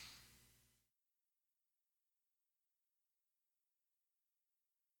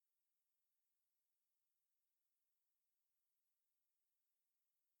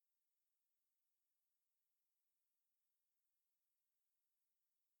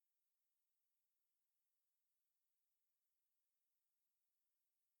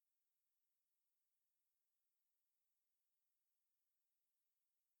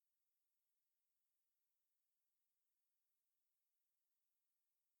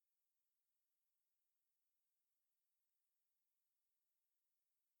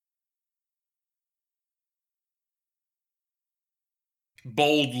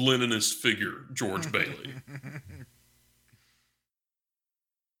 Bold Leninist figure, George Bailey.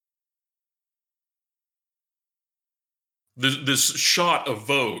 This shot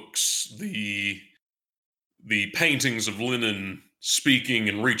evokes the paintings of Lenin speaking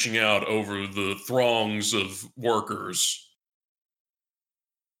and reaching out over the throngs of workers.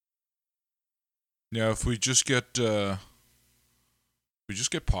 Now, if we just get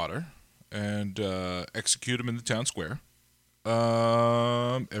Potter and execute him in the town square,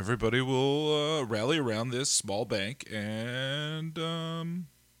 everybody will rally around this small bank and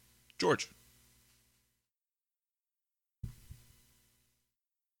George.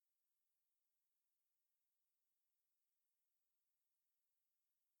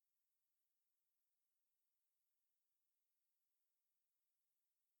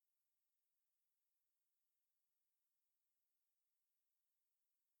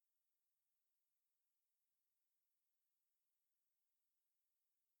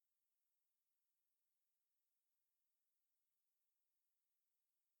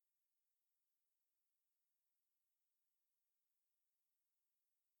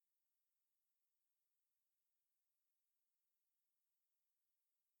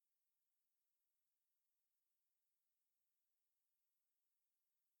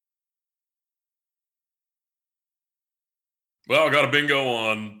 Well, I got a bingo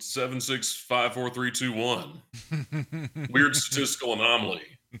on 7654321. Weird statistical anomaly.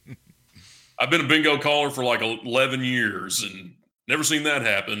 I've been a bingo caller for like 11 years and never seen that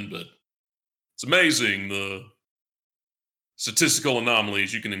happen, but it's amazing the statistical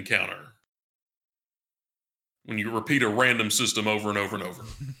anomalies you can encounter when you repeat a random system over and over and over.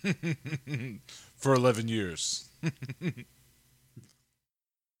 For 11 years. It's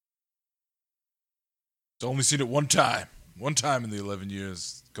only seen it one time. One time in the 11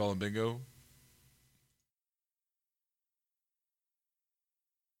 years calling bingo.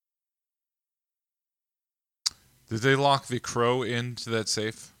 Did they lock the crow into that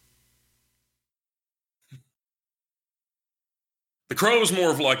safe? The crow is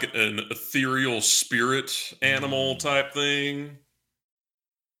more of like an ethereal spirit animal type thing.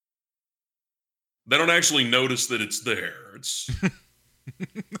 They don't actually notice that it's there. It's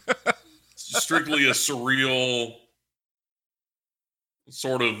strictly a surreal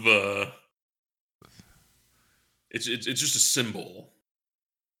sort of it's just a symbol.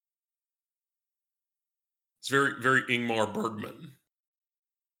 It's very, very Ingmar Bergman.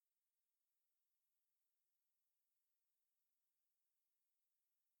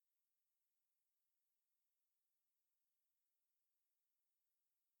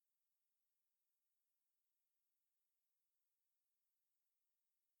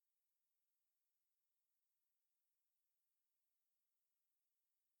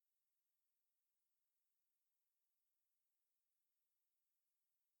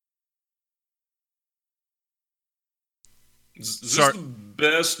 Is this the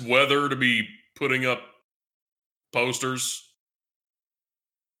best weather to be putting up posters?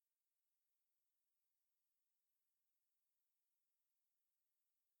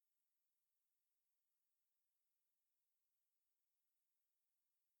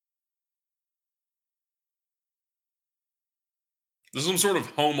 There's some sort of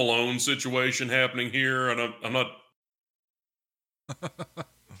Home Alone situation happening here, and I'm not.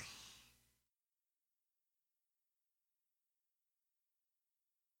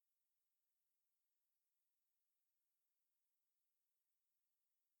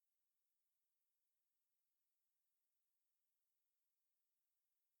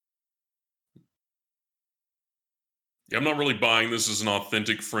 Yeah, I'm not really buying this as an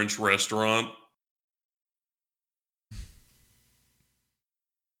authentic French restaurant.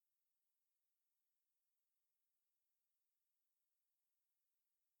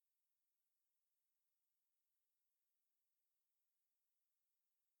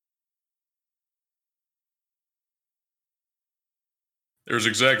 There's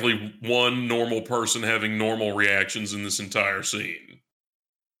exactly one normal person having normal reactions in this entire scene.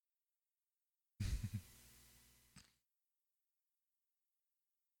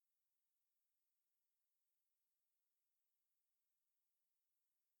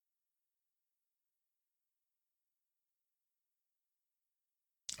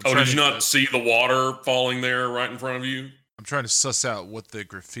 Oh, did you not see the water falling there right in front of you? I'm trying to suss out what the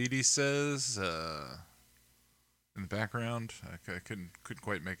graffiti says in the background. I couldn't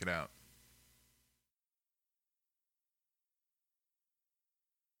quite make it out.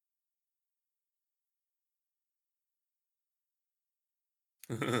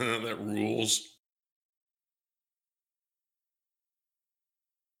 That rules.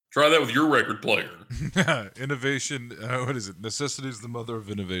 Try that with your record player. Innovation. What is it? Necessity is the mother of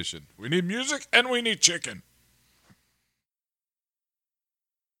innovation. We need music and we need chicken.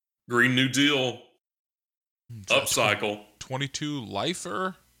 Green New Deal. Upcycle. 22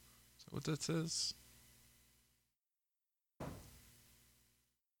 lifer? Is that what that says?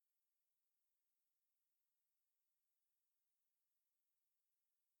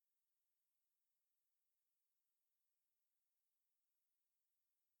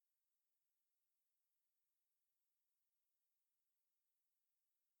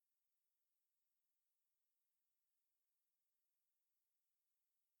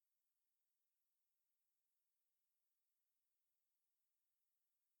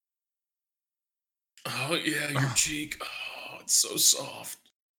 Oh, yeah, your cheek. Oh, it's so soft.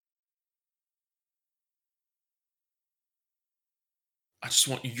 I just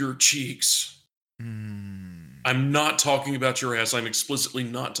want your cheeks. I'm not talking about your ass. I'm explicitly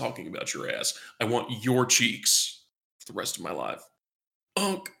not talking about your ass. I want your cheeks for the rest of my life.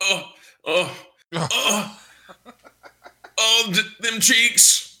 Oh, them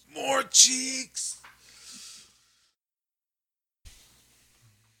cheeks. More cheeks.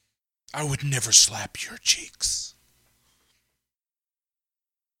 I would never slap your cheeks.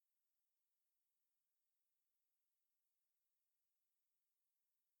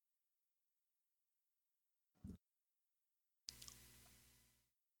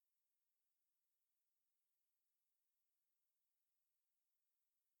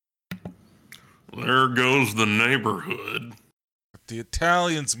 There goes the neighborhood. The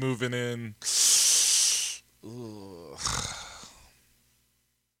Italians moving in. Ugh.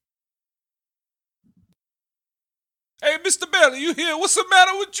 Hey, Mr. Bailey, you here? What's the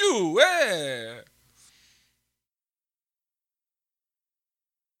matter with you? Hey.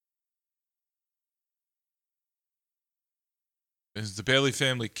 Is the Bailey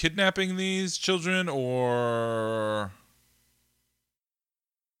family kidnapping these children or...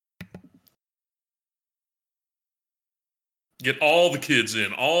 Get all the kids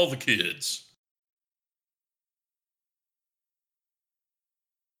in. All the kids.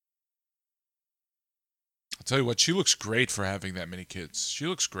 I'll tell you what, she looks great for having that many kids. She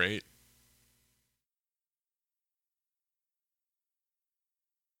looks great.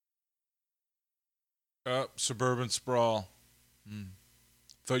 Suburban sprawl.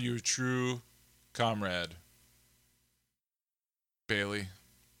 Thought you were a true comrade, Bailey.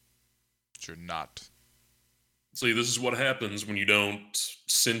 But you're not. See, this is what happens when you don't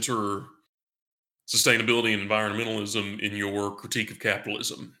center sustainability and environmentalism in your critique of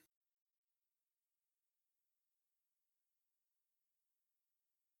capitalism.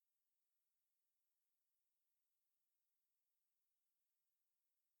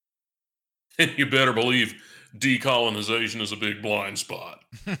 And you better believe decolonization is a big blind spot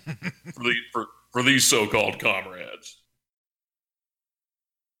for these so-called comrades.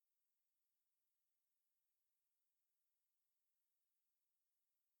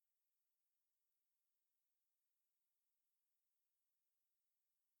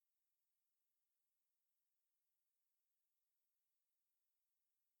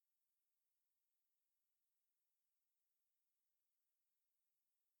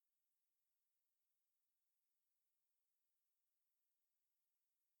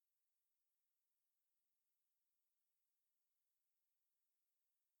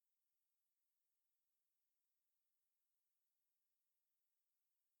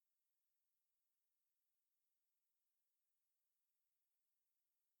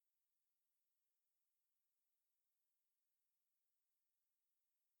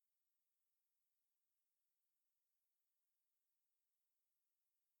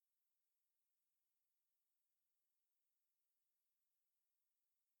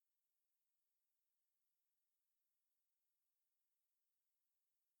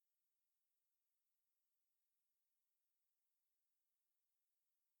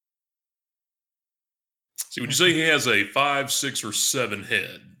 See, would you say he has a 5, 6, or 7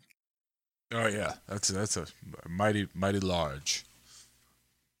 head? Oh yeah, that's a mighty large.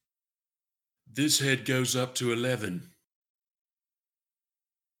 This head goes up to 11.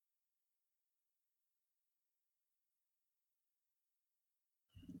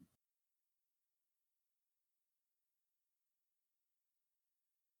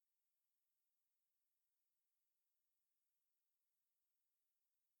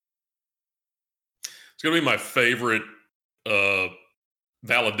 It's gonna be my favorite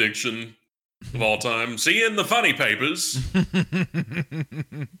valediction of all time. See you in the funny papers.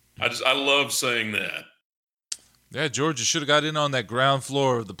 I love saying that. Yeah, George, you should have got in on that ground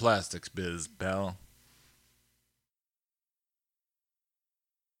floor of the plastics biz, pal.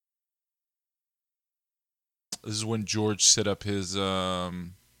 This is when George set up his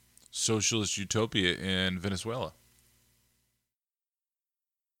socialist utopia in Venezuela.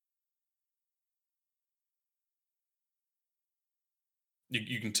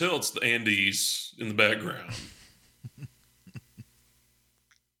 You can tell it's the Andes in the background.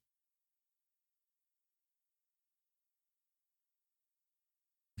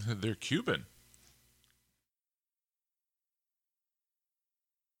 They're Cuban.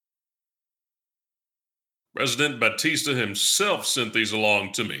 President Batista himself sent these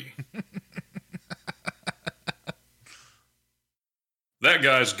along to me. That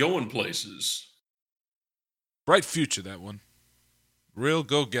guy's going places. Bright future, that one. Real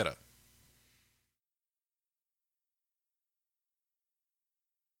go-getter.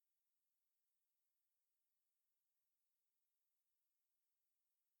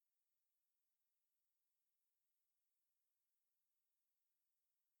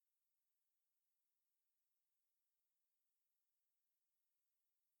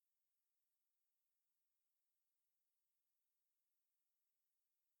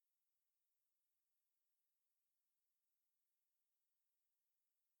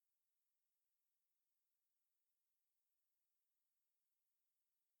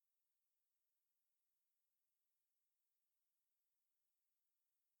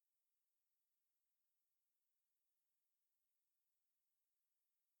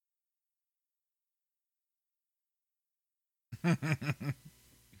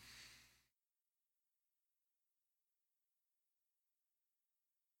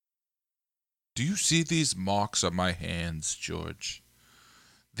 Do you see these marks on my hands, George?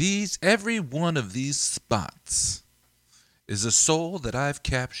 Every one of these spots is a soul that I've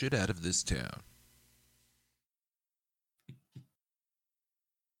captured out of this town.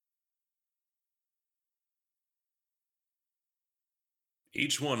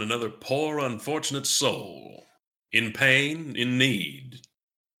 Each one another poor, unfortunate soul in pain, in need.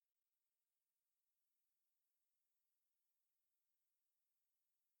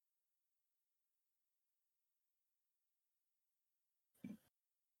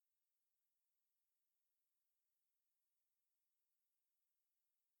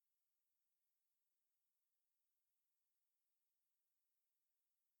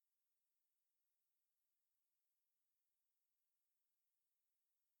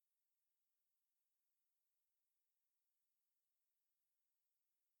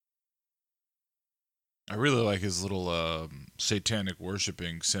 I really like his little satanic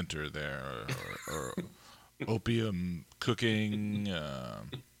worshiping center there, or opium cooking,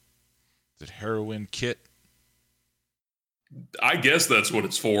 the heroin kit. I guess that's what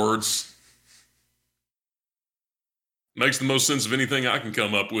it's for. Makes the most sense of anything I can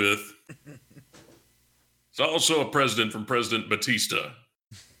come up with. It's also a president from President Batista.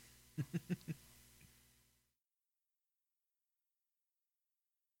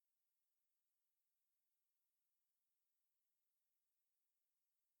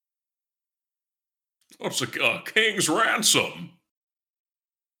 What's a king's ransom?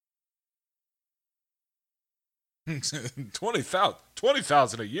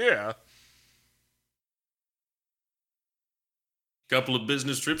 20,000 a year. Couple of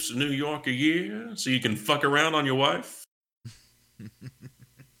business trips to New York a year so you can fuck around on your wife?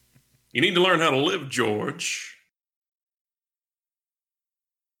 You need to learn how to live, George.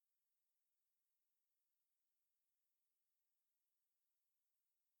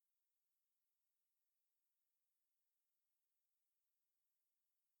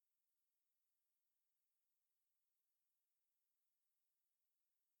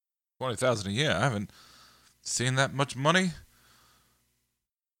 $20,000 a year. I haven't seen that much money.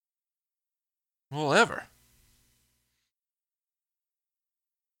 Well, ever.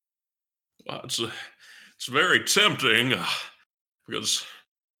 Well, it's very tempting because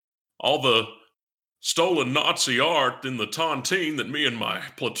all the stolen Nazi art in the tontine that me and my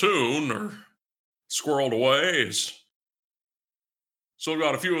platoon are squirreled away. Still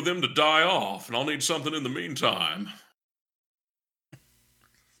got a few of them to die off, and I'll need something in the meantime.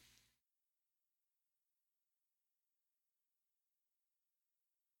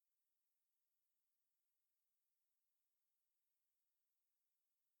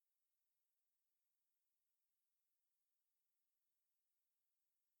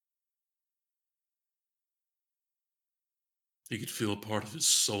 He could feel part of his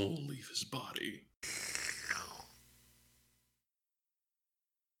soul leave his body.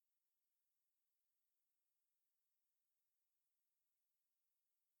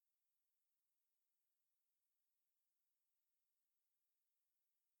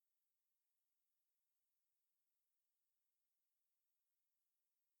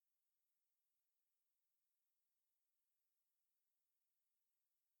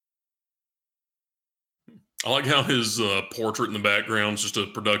 I like how his portrait in the background is just a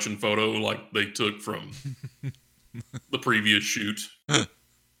production photo like they took from the previous shoot. And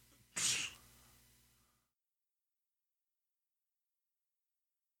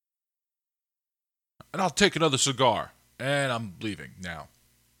I'll take another cigar. And I'm leaving now.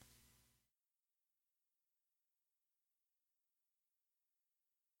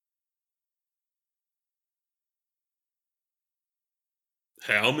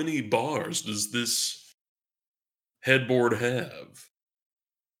 How many bars does this headboard have?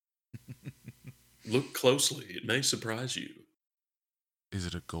 Look closely, it may surprise you. Is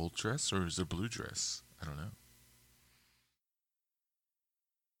it a gold dress or is it a blue dress? I don't know.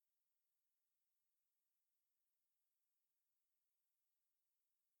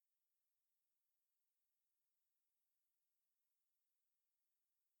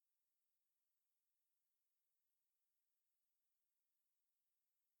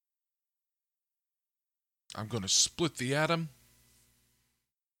 I'm going to split the atom.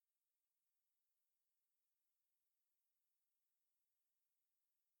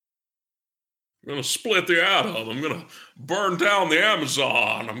 I'm gonna split the atom. I'm gonna burn down the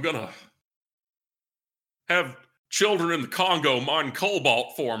Amazon. I'm gonna have children in the Congo mine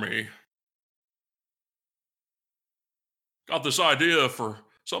cobalt for me. Got this idea for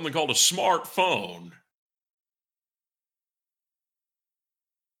something called a smartphone.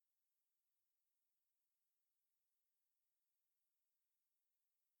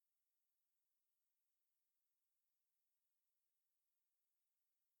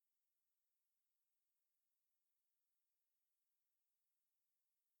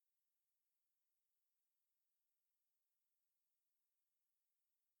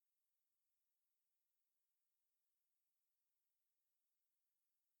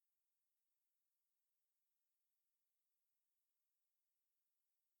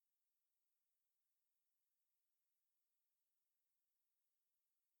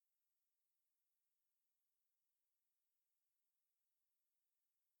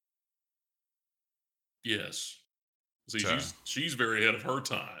 Yes. See, So, she's very ahead of her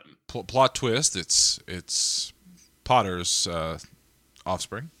time. plot twist: it's Potter's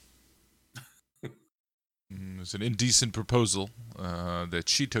offspring. It's an indecent proposal that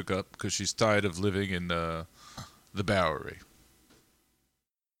she took up because she's tired of living in the Bowery.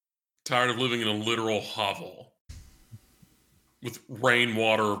 Tired of living in a literal hovel with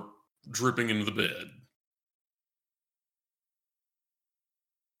rainwater dripping into the bed.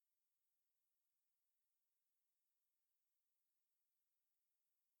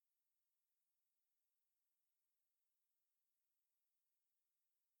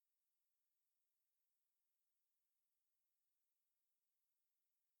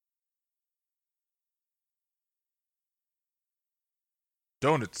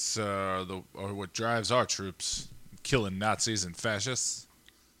 Donuts are what drives our troops, killing Nazis and fascists.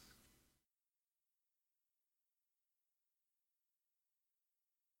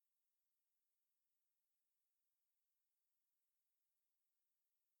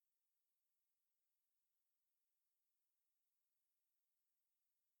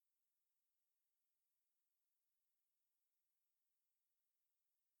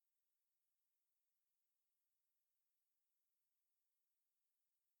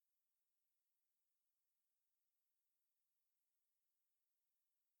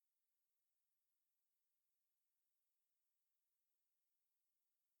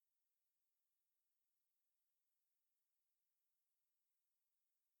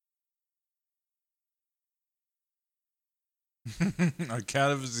 On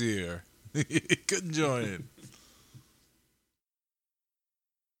account of his ear, he couldn't join in.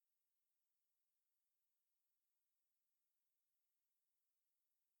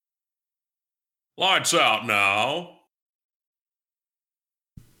 Lights out now.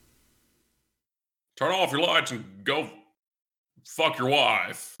 Turn off your lights and go fuck your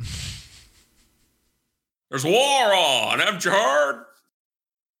wife. There's war on. Haven't you heard?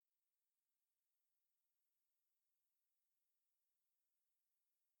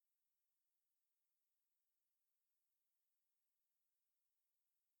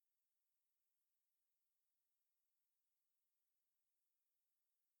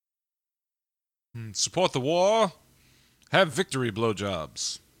 Support the war. Have victory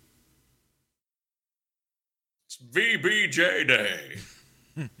blowjobs. It's VBJ Day.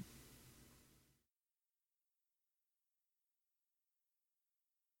 And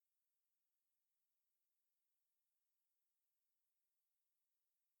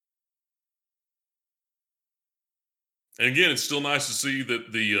again, it's still nice to see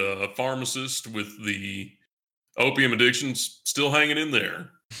that the pharmacist with the opium addiction's still hanging in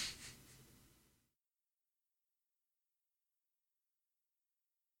there.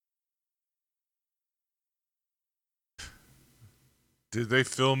 Did they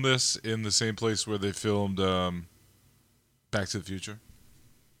film this in the same place where they filmed Back to the Future?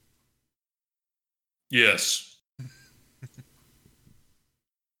 Yes.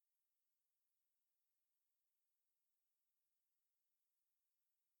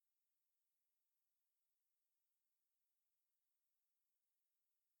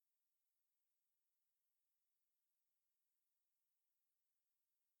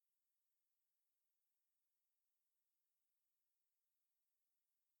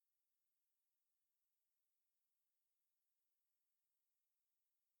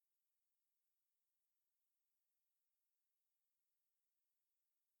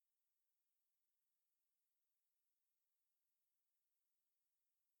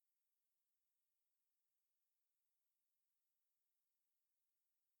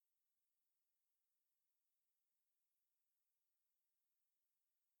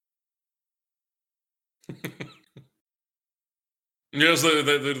 Yes,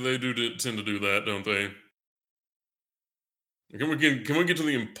 they do tend to do that, don't they? Can we get to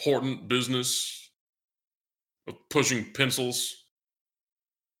the important business of pushing pencils?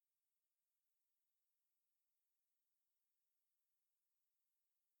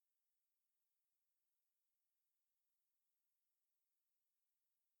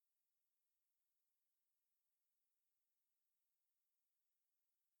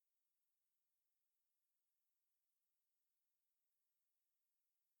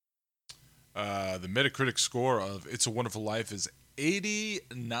 The Metacritic score of It's a Wonderful Life is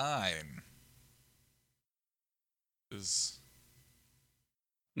 89. Is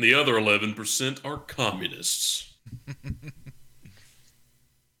The other 11% are communists.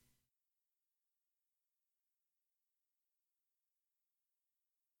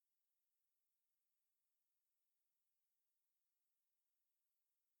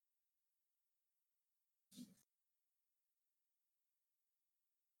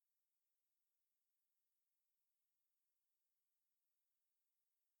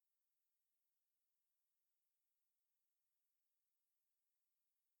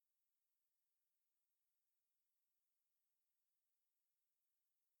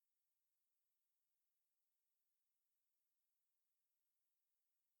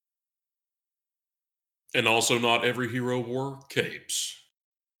 And also, not every hero wore capes.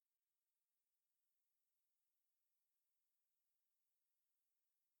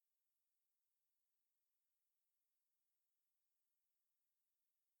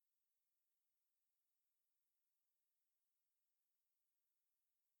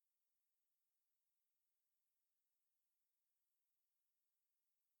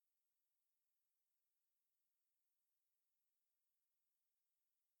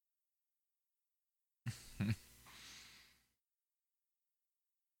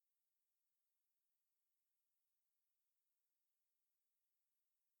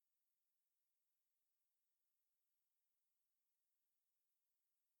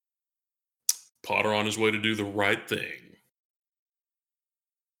 Potter on his way to do the right thing.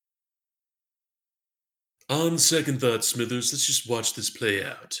 On second thought, Smithers, let's just watch this play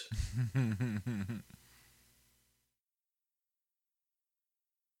out.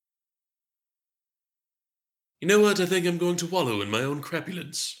 You know what? I think I'm going to wallow in my own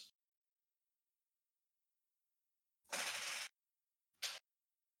crapulence.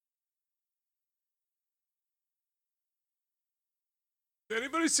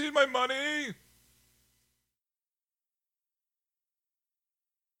 Anybody seen my money?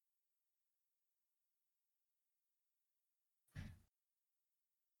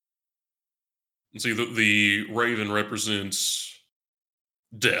 See, the raven represents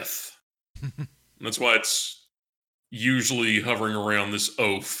death. That's why it's usually hovering around this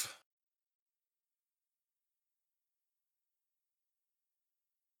oaf.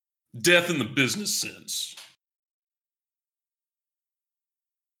 Death in the business sense.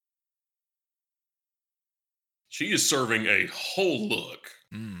 She is serving a whole look.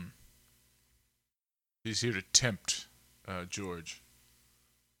 He's here to tempt George.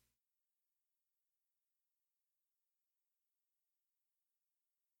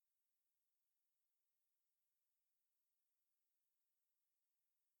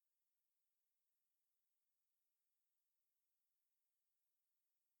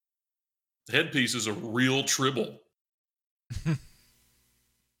 The headpiece is a real tribble.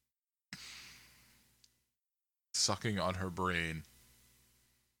 Sucking on her brain.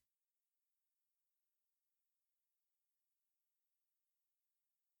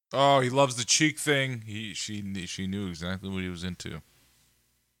 Oh, he loves the cheek thing. She knew exactly what he was into. It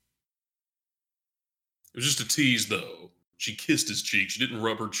was just a tease, though. She kissed his cheek. She didn't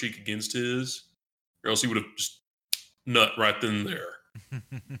rub her cheek against his, or else he would have just nut right then and there.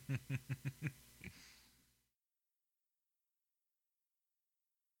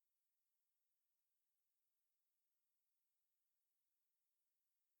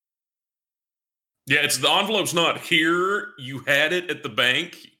 Yeah, it's the envelope's not here. You had it at the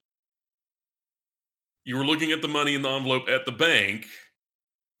bank. You were looking at the money in the envelope at the bank.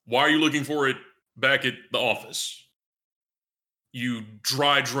 Why are you looking for it back at the office? You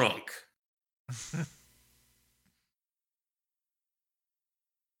dry drunk.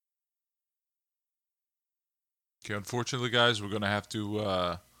 Okay, unfortunately, guys, we're gonna have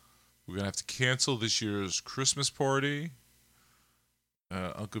to cancel this year's Christmas party.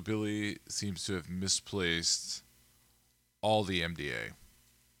 Uncle Billy seems to have misplaced all the MDA.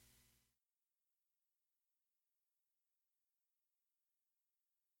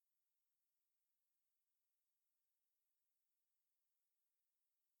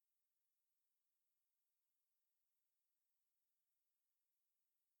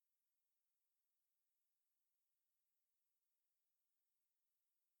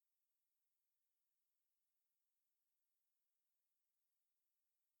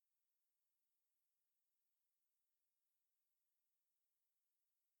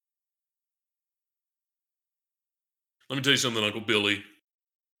 Let me tell you something, Uncle Billy.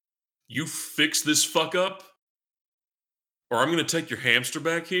 You fix this fuck up, or I'm going to take your hamster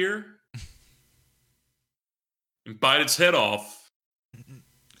back here and bite its head off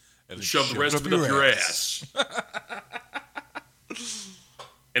and shove the rest of it up your ass.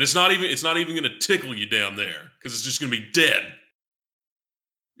 And it's not even going to tickle you down there because it's just going to be dead.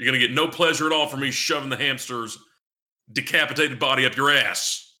 You're going to get no pleasure at all from me shoving the hamster's decapitated body up your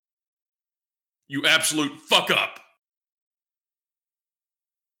ass. You absolute fuck up.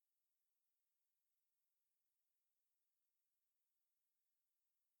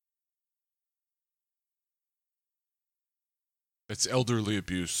 It's elderly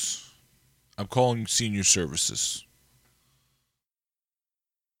abuse. I'm calling senior services.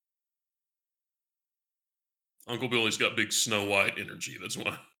 Uncle Billy's got big Snow White energy. That's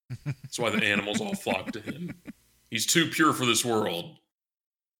why the animals all flock to him. He's too pure for this world.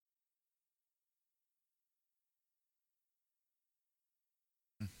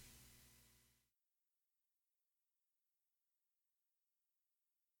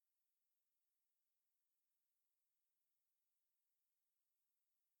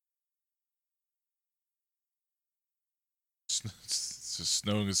 It's just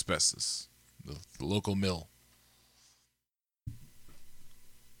snowing asbestos. The local mill.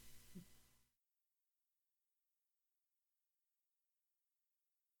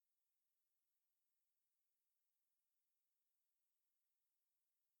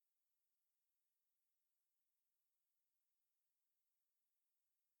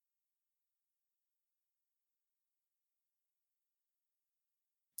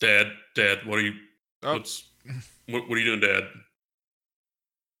 Dad, what are you? What are you doing, Dad?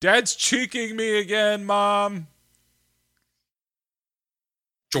 Dad's cheeking me again, Mom.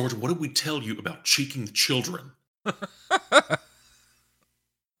 George, what did we tell you about cheeking the children?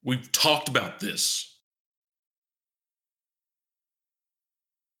 We've talked about this.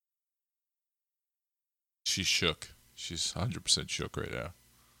 She's shook. She's 100% shook right now.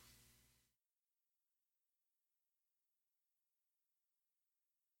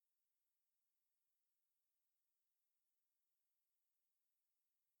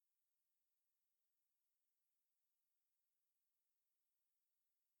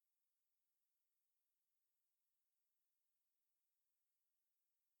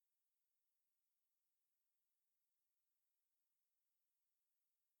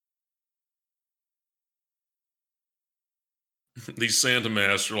 These Santa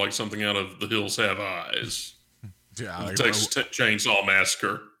masks are like something out of The Hills Have Eyes. Yeah, Texas Chainsaw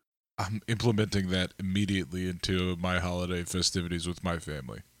Massacre. I'm implementing that immediately into my holiday festivities with my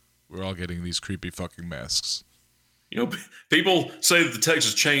family. We're all getting these creepy fucking masks. You know, people say that the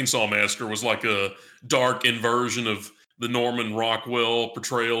Texas Chainsaw Massacre was like a dark inversion of the Norman Rockwell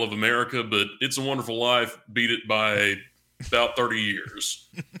portrayal of America, but It's a Wonderful Life beat it by about 30 years.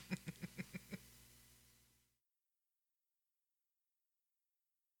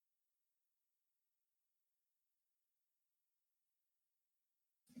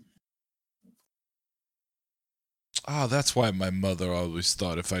 Ah, that's why my mother always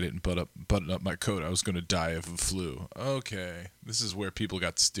thought if I didn't button up my coat, I was going to die of a flu. Okay, this is where people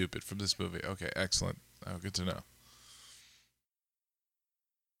got stupid from this movie. Okay, excellent. Oh, good to know.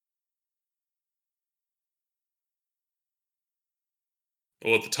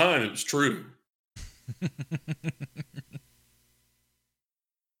 Well, at the time, it was true.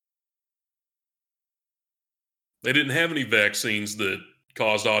 They didn't have any vaccines that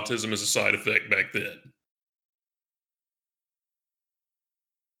caused autism as a side effect back then.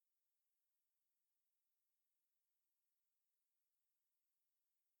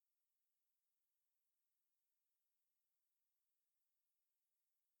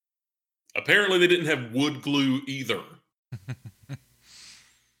 Apparently, they didn't have wood glue either.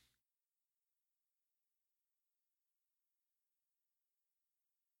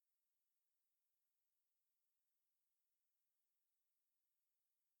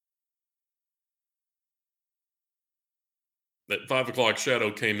 That 5 o'clock shadow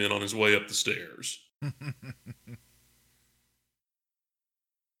came in on his way up the stairs.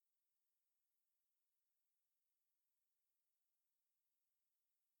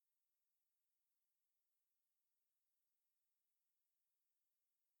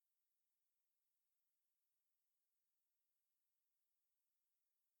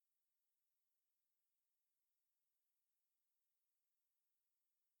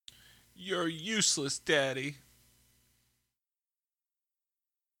 You're useless, Daddy.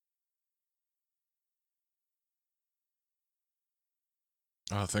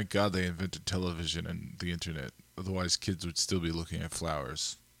 Oh, thank God they invented television and the internet. Otherwise, kids would still be looking at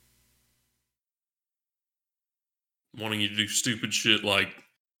flowers. Wanting you to do stupid shit like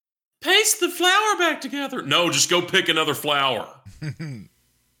paste the flower back together. No, just go pick another flower.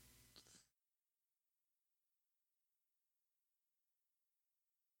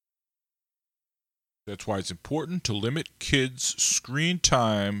 That's why it's important to limit kids' screen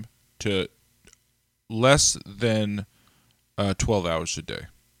time to less than 12 hours a day.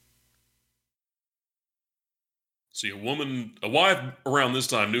 See, a wife around this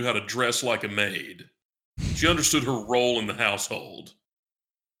time knew how to dress like a maid. She understood her role in the household.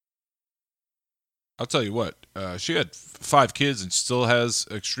 I'll tell you what, she had 5 kids and still has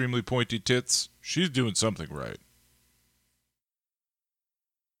extremely pointy tits. She's doing something right.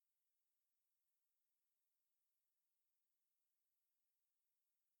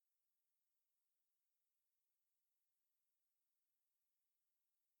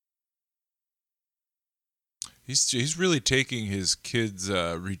 He's really taking his kids'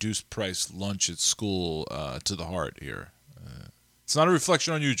 reduced price lunch at school to the heart here. It's not a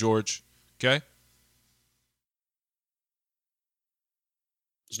reflection on you, George. Okay.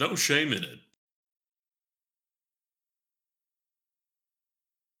 There's no shame in it.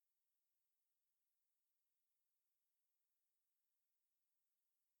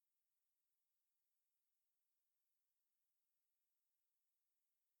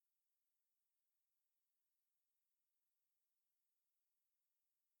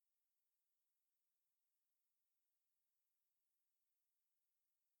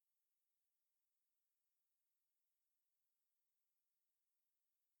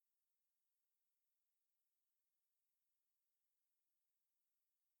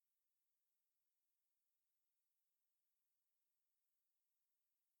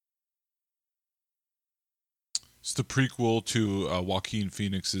 It's the prequel to Joaquin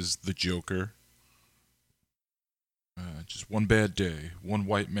Phoenix's The Joker. Just one bad day, one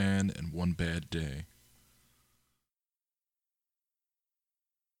white man, and one bad day.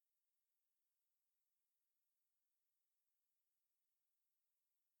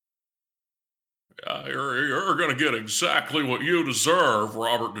 You're going to get exactly what you deserve,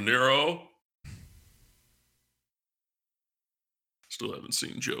 Robert De Niro. Still haven't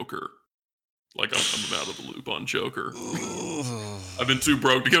seen Joker. Like, I'm out of the loop on Joker. I've been too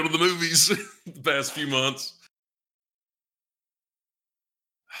broke to go to the movies the past few months.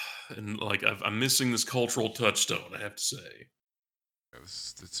 And, like, I'm missing this cultural touchstone, I have to say.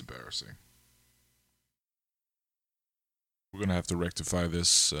 It's embarrassing. We're going to have to rectify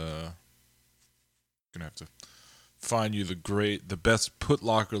this. Gonna have to find you the best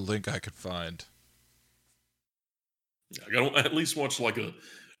Putlocker link I could find. I gotta at least watch like a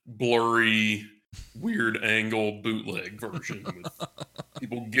blurry, weird angle bootleg version with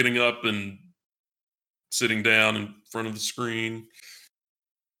people getting up and sitting down in front of the screen.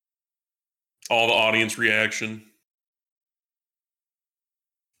 All the audience reaction.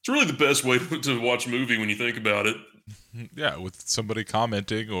 It's really the best way to watch a movie when you think about it. Yeah, with somebody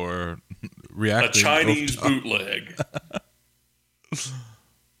commenting or reacting. A Chinese bootleg.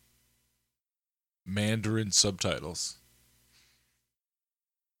 Mandarin subtitles.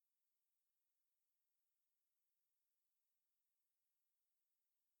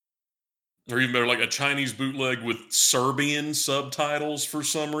 Or even better, like a Chinese bootleg with Serbian subtitles for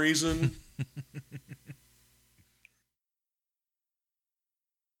some reason.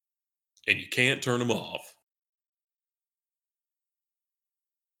 And you can't turn them off.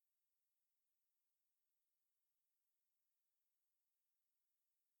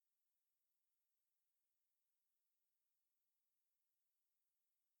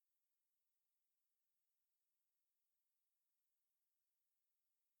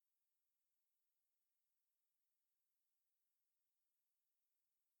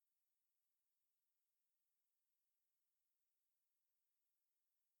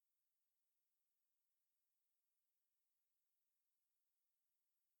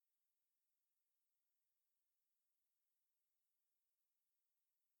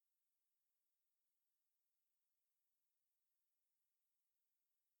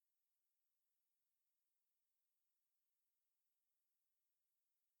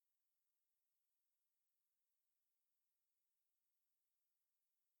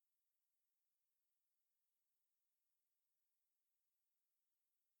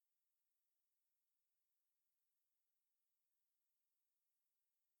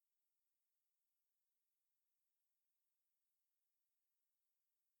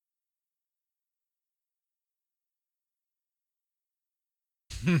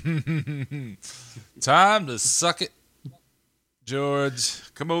 Time to suck it.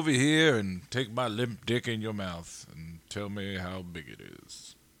 George, come over here and take my limp dick in your mouth and tell me how big it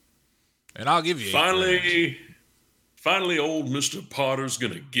is. And I'll give you Finally, old Mr. Potter's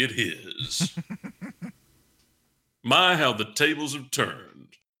gonna get his. My, how the tables have turned.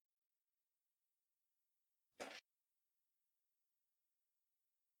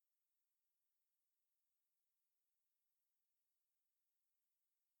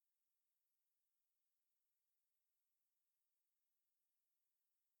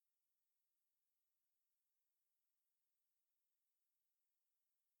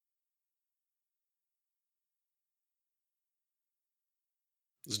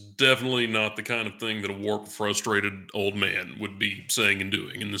 It's definitely not the kind of thing that a warped, frustrated old man would be saying and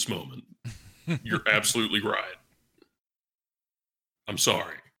doing in this moment. You're absolutely right. I'm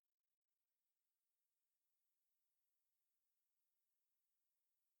sorry.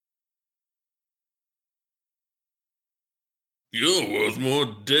 You're worth more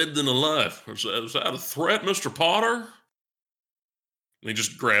dead than alive. Is that a threat, Mr. Potter? And he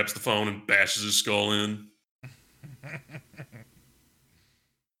just grabs the phone and bashes his skull in.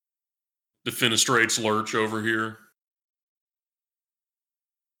 Defenestrates Lurch over here.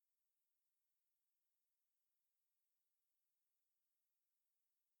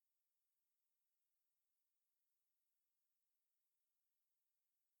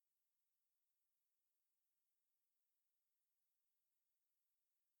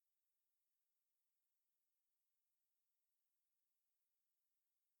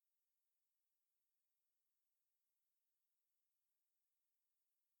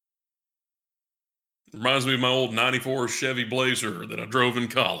 Reminds me of my old 94 Chevy Blazer that I drove in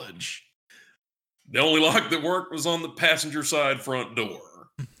college. The only lock that worked was on the passenger side front door.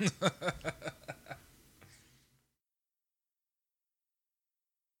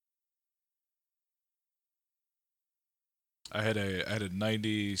 I had a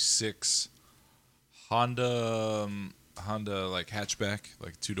 96 Honda like hatchback,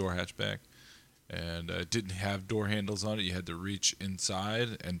 like 2-door hatchback, and it didn't have door handles on it. You had to reach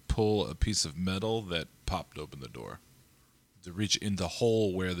inside and pull a piece of metal that popped open the door. To reach in the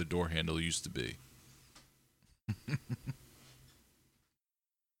hole where the door handle used to be.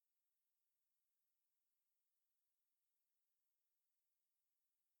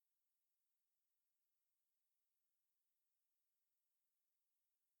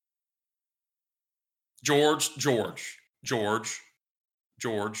 George, George, George,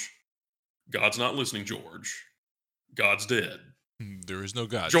 George. God's not listening, George. God's dead. There is no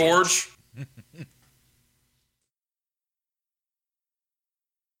God. George.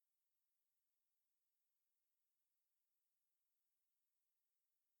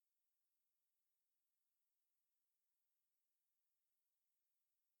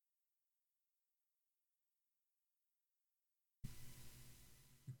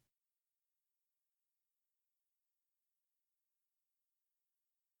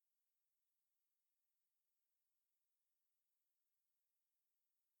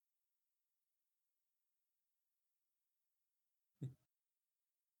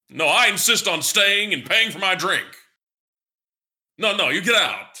 No, I insist on staying and paying for my drink. No, you get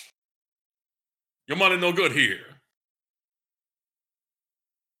out. Your money no good here.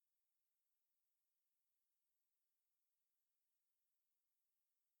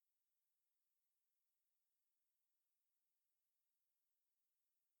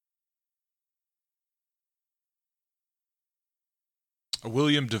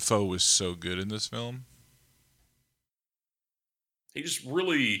 William Defoe was so good in this film. He just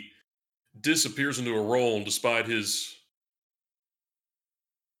really disappears into a role despite his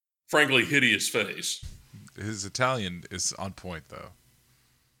frankly hideous face. His Italian is on point, though.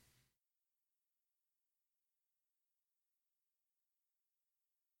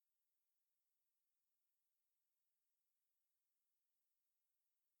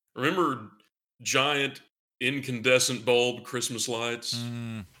 Remember giant incandescent bulb Christmas lights?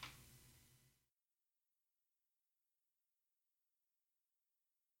 Mm.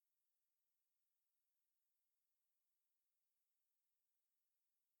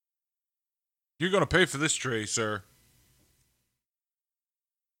 You're going to pay for this tray, sir.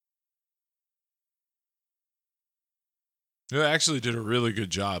 They actually did a really good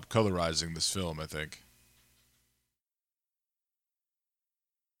job colorizing this film, I think.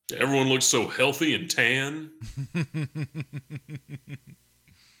 Everyone looks so healthy and tan.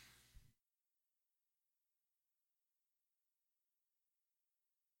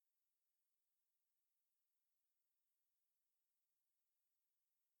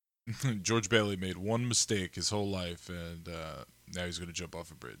 George Bailey made one mistake his whole life, and now he's going to jump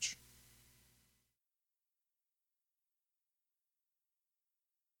off a bridge.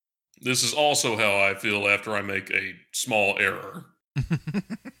 This is also how I feel after I make a small error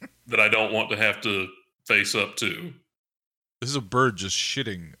that I don't want to have to face up to. This is a bird just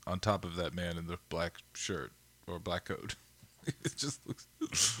shitting on top of that man in the black shirt or black coat. It just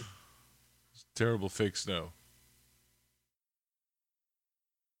looks terrible fake snow.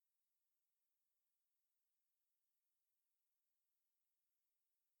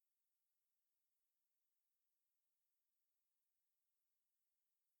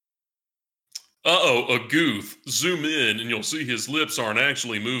 A goof. Zoom in and you'll see his lips aren't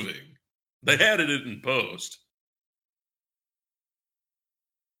actually moving. They added it in post.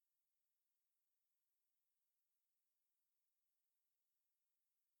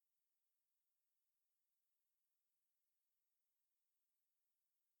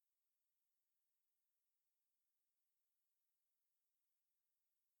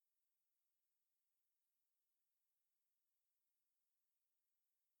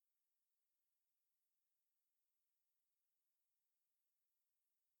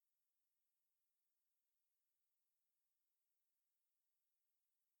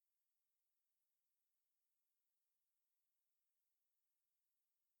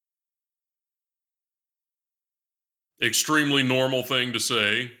 Extremely normal thing to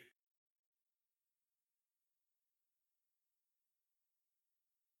say.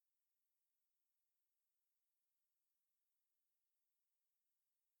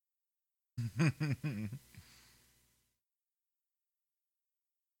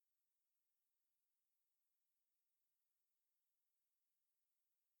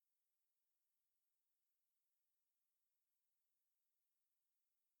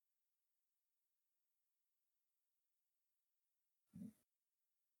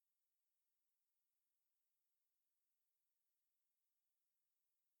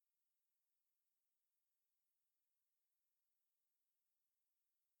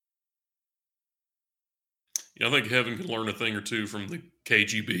 I think Heaven could learn a thing or two from the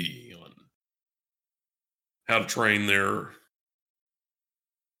KGB on how to train their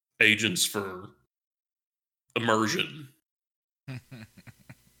agents for immersion.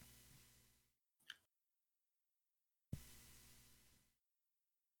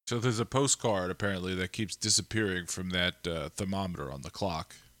 So there's a postcard apparently that keeps disappearing from that thermometer on the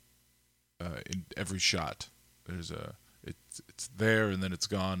clock in every shot. There's it's there and then it's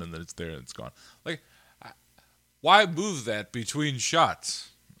gone and then it's there and it's gone. Like, why move that between shots?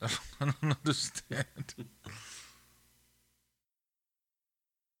 I don't understand. It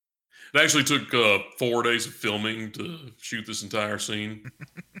actually took 4 days of filming to shoot this entire scene.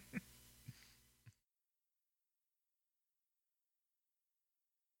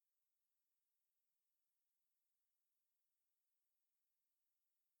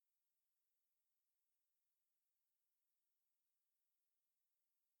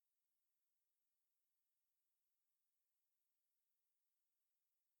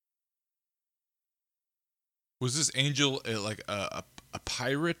 Was this Angel like a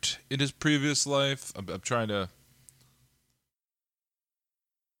pirate in his previous life? I'm trying to.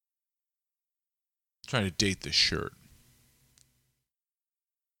 Trying to date this shirt.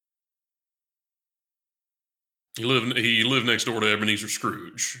 He lived next door to Ebenezer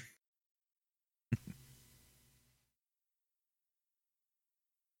Scrooge.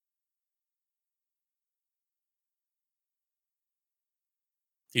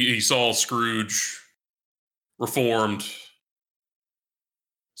 He saw Scrooge reformed,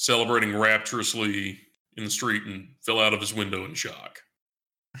 celebrating rapturously in the street, and fell out of his window in shock.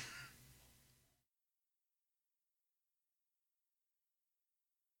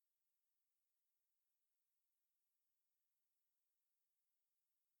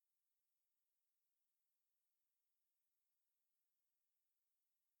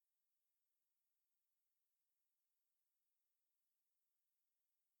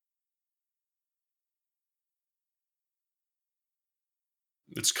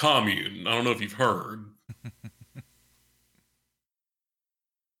 It's commune. I don't know if you've heard.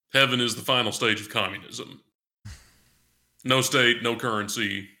 Heaven is the final stage of communism. No state, no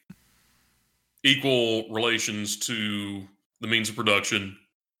currency, equal relations to the means of production.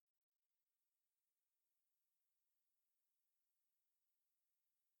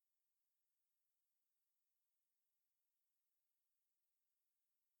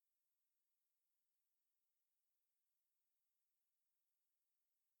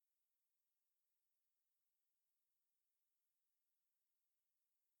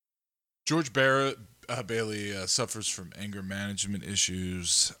 George Bailey suffers from anger management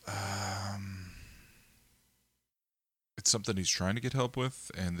issues. It's something he's trying to get help with,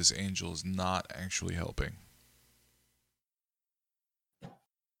 and this angel is not actually helping.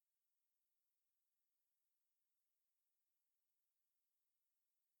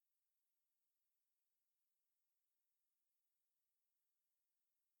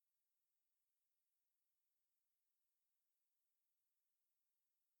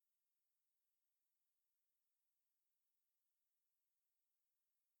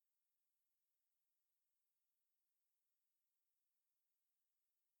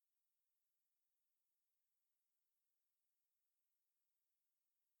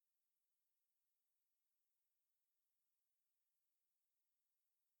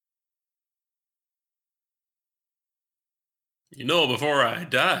 You know, before I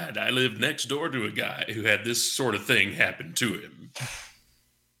died, I lived next door to a guy who had this sort of thing happen to him.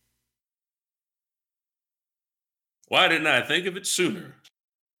 Why didn't I think of it sooner?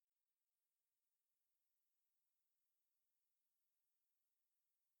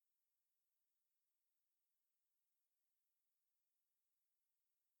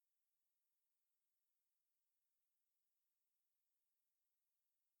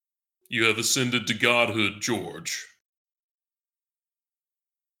 You have ascended to godhood, George.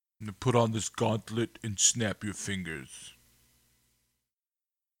 Put on this gauntlet and snap your fingers.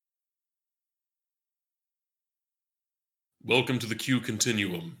 Welcome to the Q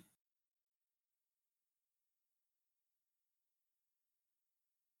Continuum.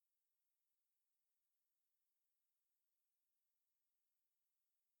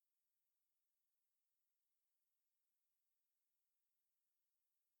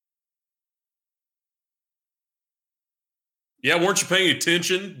 Yeah, weren't you paying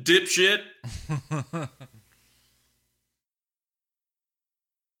attention, dipshit?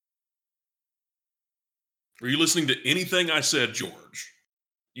 Were you listening to anything I said, George?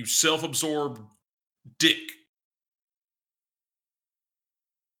 You self-absorbed dick.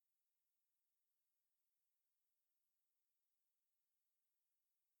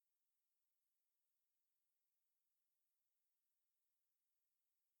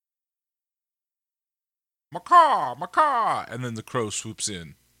 Macaw, macaw! And then the crow swoops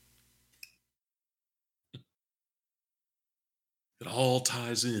in. It all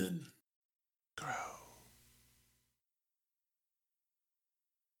ties in. Crow.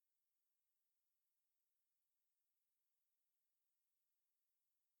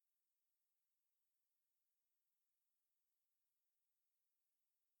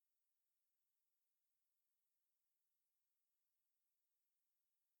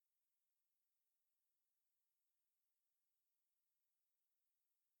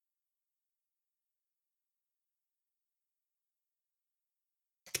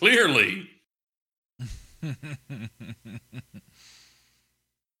 Clearly.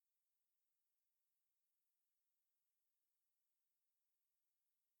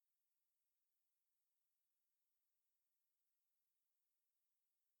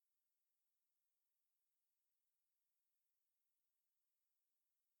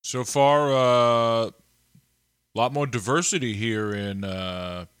 So far, a lot more diversity here in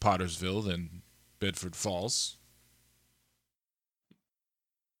Pottersville than Bedford Falls.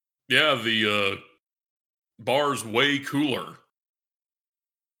 Yeah, the Bar's way cooler.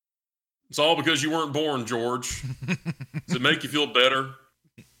 It's all because you weren't born, George. Does it make you feel better?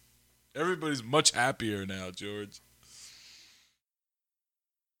 Everybody's much happier now, George.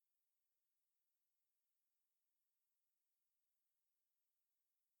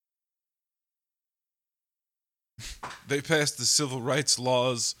 They passed the civil rights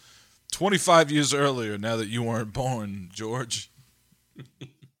laws 25 years earlier now that you weren't born, George.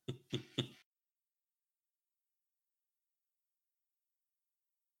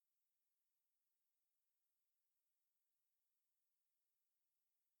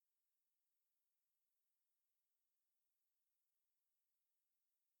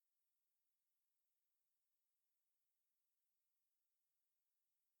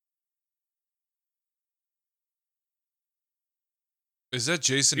 Is that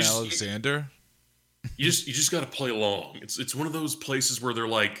Jason You just, Alexander? you just got to play along. It's one of those places where they're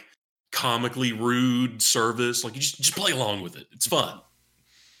like comically rude service. Like you just play along with it. It's fun.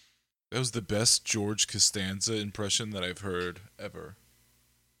 That was the best George Costanza impression that I've heard ever.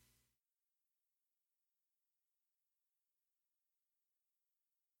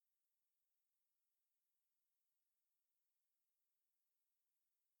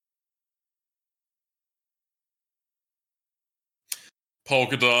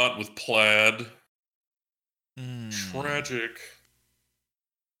 Polka dot with plaid. Hmm. Tragic.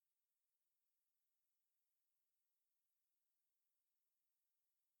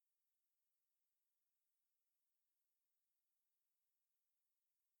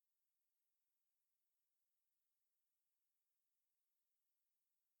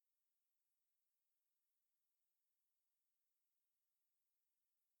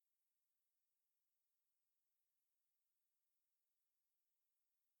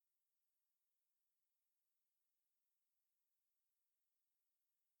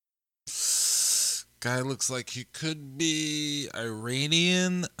 Guy looks like he could be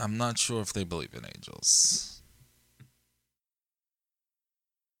Iranian. I'm not sure if they believe in angels.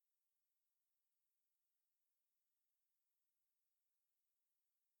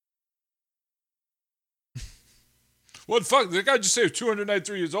 What fuck? That guy just said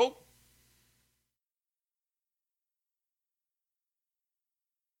 293 years old?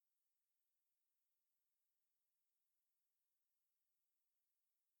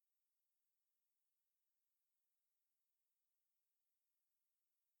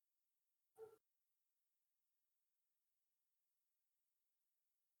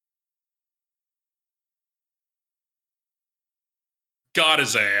 Got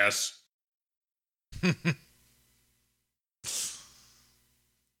his ass.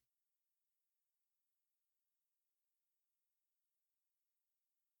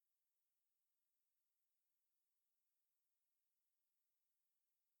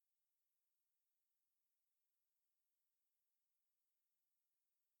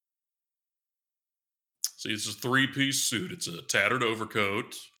 See, it's a three-piece suit. It's a tattered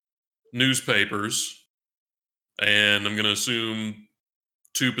overcoat, newspapers, and I'm going to assume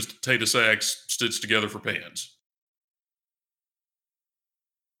two potato sacks stitched together for pants.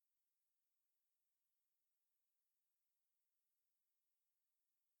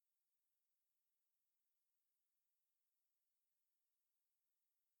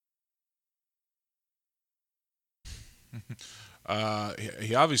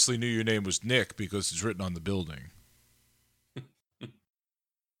 He obviously knew your name was Nick because it's written on the building.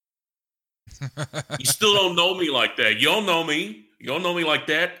 You still don't know me like that. You don't know me. You don't know me like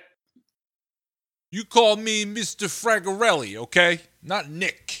that. You call me Mr. Fragarelli, okay? Not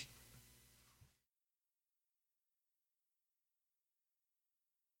Nick.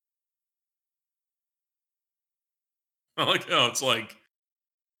 I like how it's like,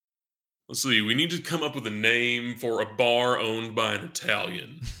 let's see, we need to come up with a name for a bar owned by an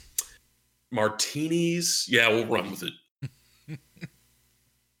Italian. Martinis? Yeah, we'll run with it.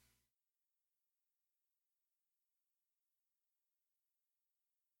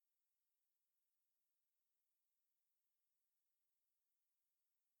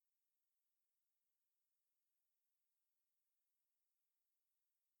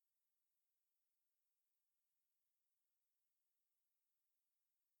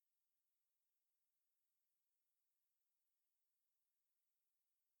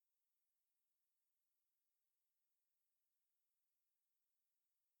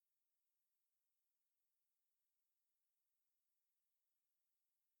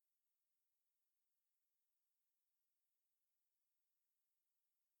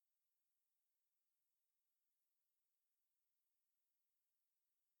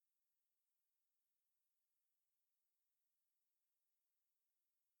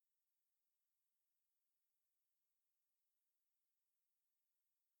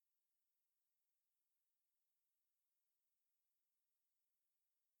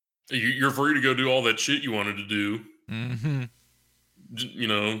 You're free to go do all that shit you wanted to do. Mm-hmm. You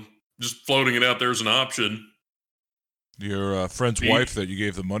know, just floating it out there as an option. Your friend's You- wife that you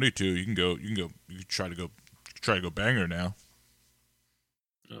gave the money to, you can go. You can try to go bang her now.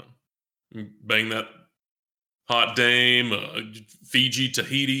 Bang that hot dame, Fiji,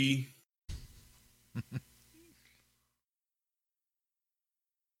 Tahiti.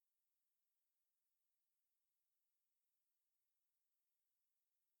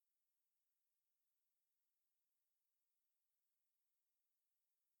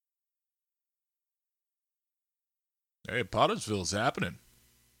 Hey, Pottersville's happening.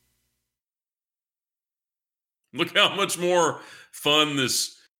 Look how much more fun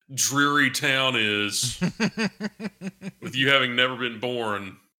this dreary town is with you having never been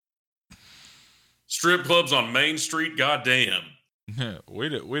born. Strip clubs on Main Street, goddamn. way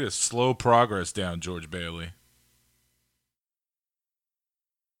to slow progress down, George Bailey.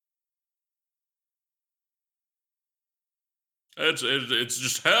 It's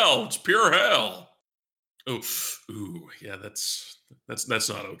just hell. It's pure hell. Oh, ooh, yeah, that's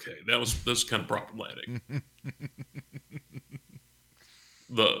not okay. That's kind of problematic.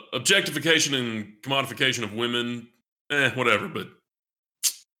 The objectification and commodification of women, whatever. But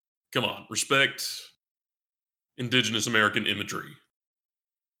come on, respect indigenous American imagery.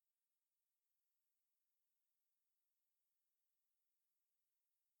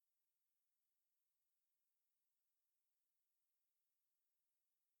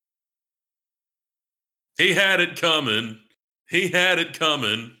 He had it coming. He had it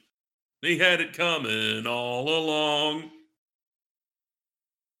coming. He had it coming all along.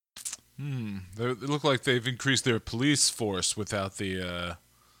 They look like they've increased their police force without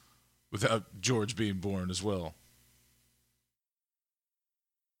without George being born as well.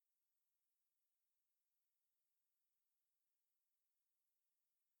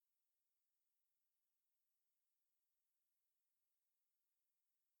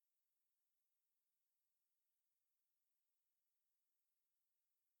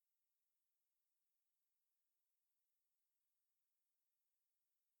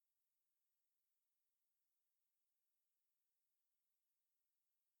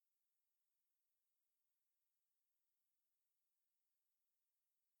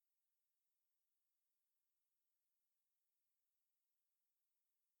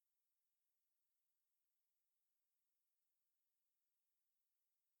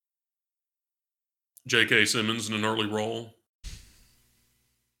 J.K. Simmons in an early role.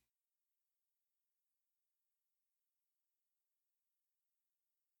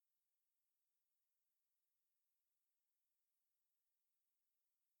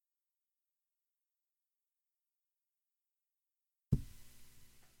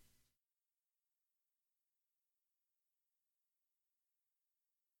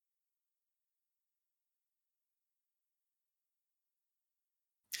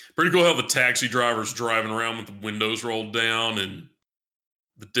 Pretty cool how the taxi driver's driving around with the windows rolled down in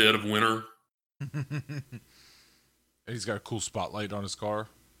the dead of winter. He's got a cool spotlight on his car.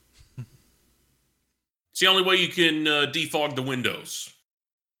 It's the only way you can defog the windows.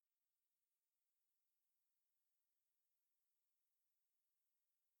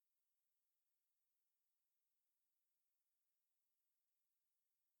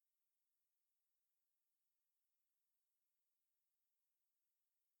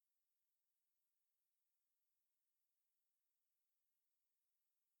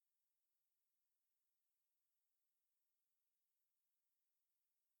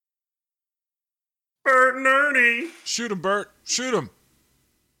 Bert and Ernie. Shoot him, Bert. Shoot him.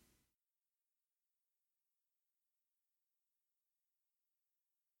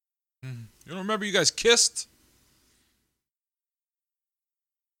 You don't remember you guys kissed?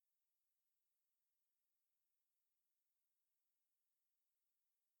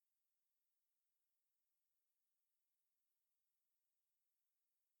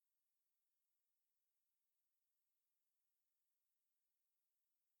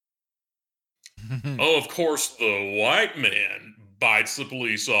 Oh, of course, the white man bites the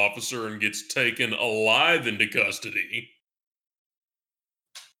police officer and gets taken alive into custody.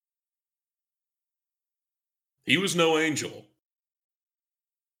 He was no angel.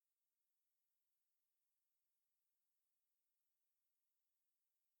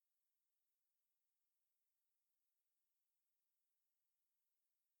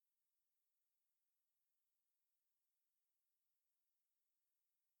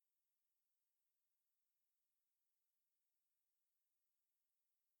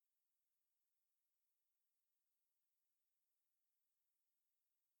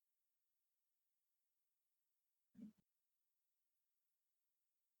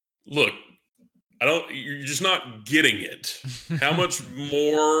 Look, I don't. You're just not getting it. How much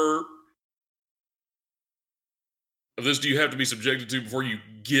more of this do you have to be subjected to before you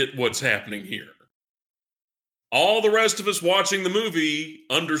get what's happening here? All the rest of us watching the movie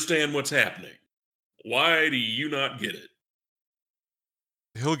understand what's happening. Why do you not get it?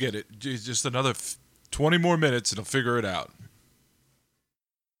 He'll get it. Just another 20 more minutes and he'll figure it out.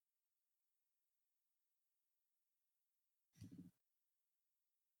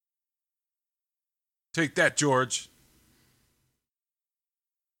 Take that, George.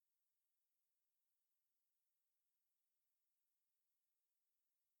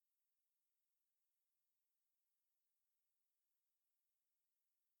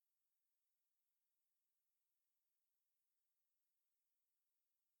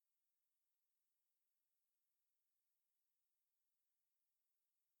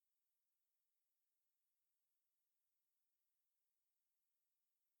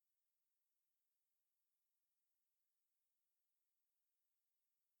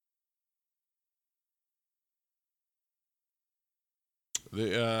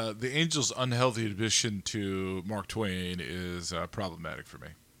 The Angels' unhealthy admission to Mark Twain is problematic for me.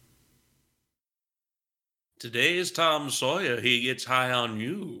 Today's Tom Sawyer, he gets high on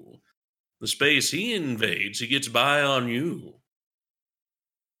you. The space he invades, he gets by on you.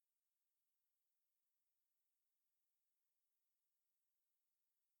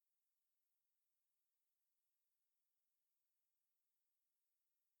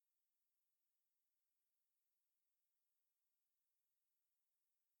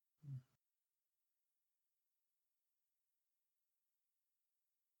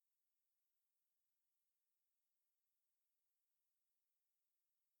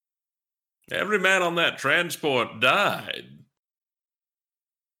 Every man on that transport died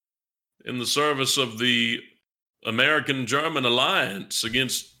in the service of the American German alliance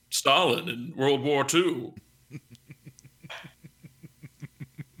against Stalin in World War II.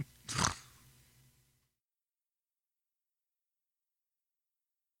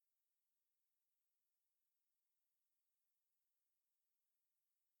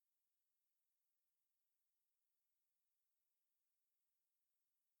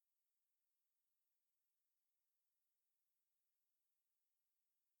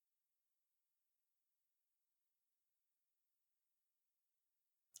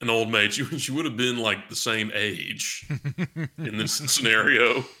 An old maid, she would have been like the same age in this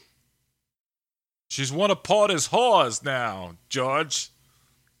scenario. She's one of Porter's whores now, George.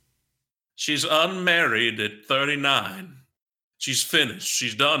 She's unmarried at 39. She's finished.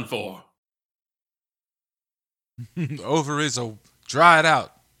 She's done for. Ovaries are dried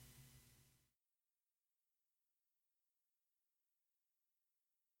out.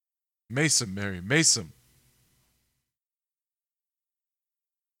 Mason, Mary, Mason.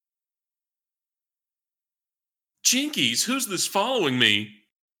 Jinkies, who's this following me?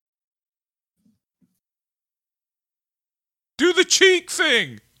 Do the cheek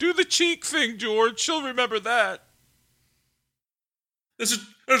thing. Do the cheek thing, George. She'll remember that. This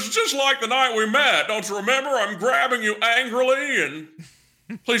is just like the night we met. Don't you remember? I'm grabbing you angrily and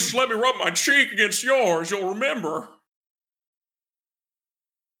please just let me rub my cheek against yours. You'll remember.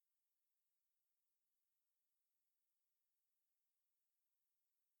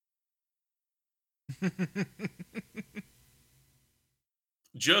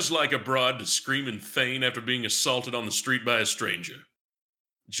 Just like a broad to scream and feign after being assaulted on the street by a stranger.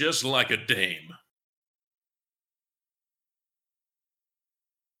 Just like a dame.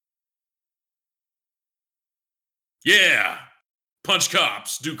 Yeah! Punch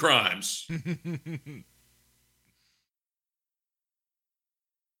cops, do crimes.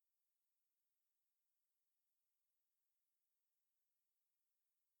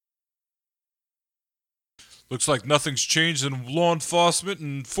 Looks like nothing's changed in law enforcement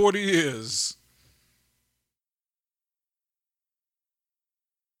in 40 years.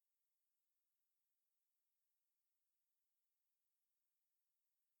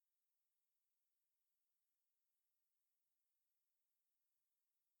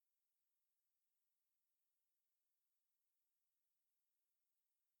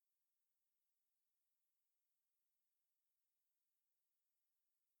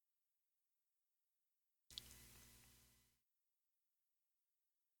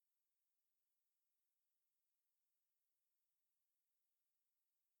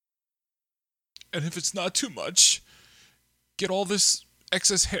 And if it's not too much, get all this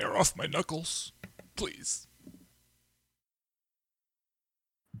excess hair off my knuckles. Please.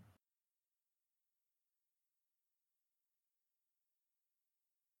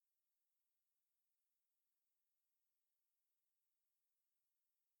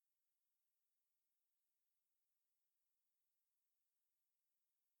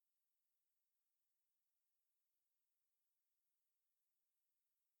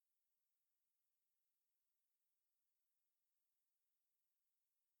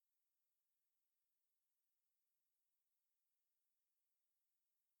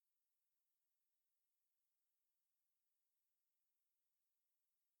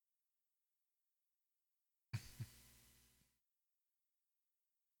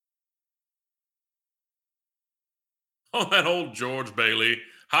 Oh, that old George Bailey,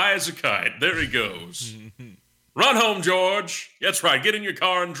 high as a kite. There he goes. Run home, George. That's right. Get in your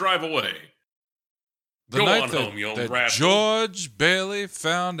car and drive away. The Go night on home, you old that rascal. George Bailey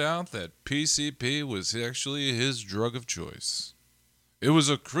found out that PCP was actually his drug of choice. It was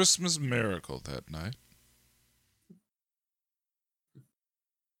a Christmas miracle that night.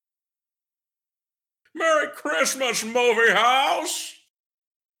 Merry Christmas, movie house.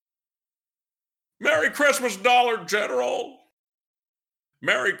 Merry Christmas, Dollar General.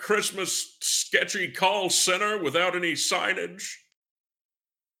 Merry Christmas, sketchy call center without any signage.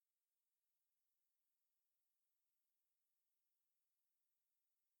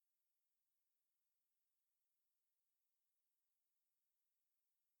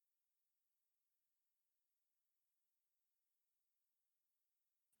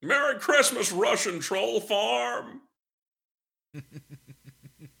 Merry Christmas, Russian troll farm.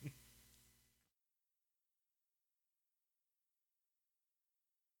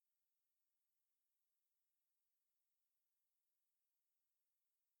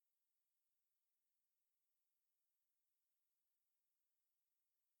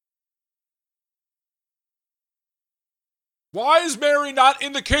 Why is Mary not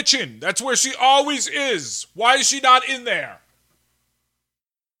in the kitchen? That's where she always is. Why is she not in there?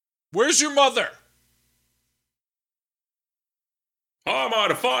 Where's your mother? How am I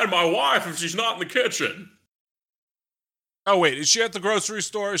to find my wife if she's not in the kitchen? Oh, wait, is she at the grocery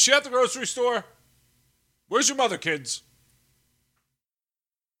store? Is she at the grocery store? Where's your mother, kids?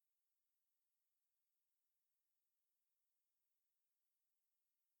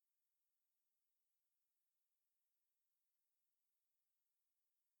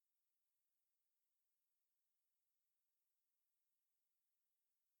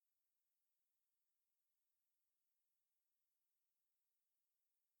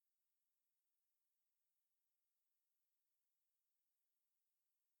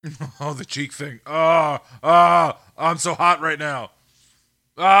 Oh, the cheek thing. I'm so hot right now.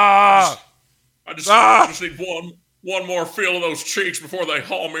 I just need one more feel of those cheeks before they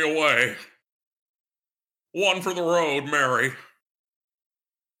haul me away. One for the road, Mary.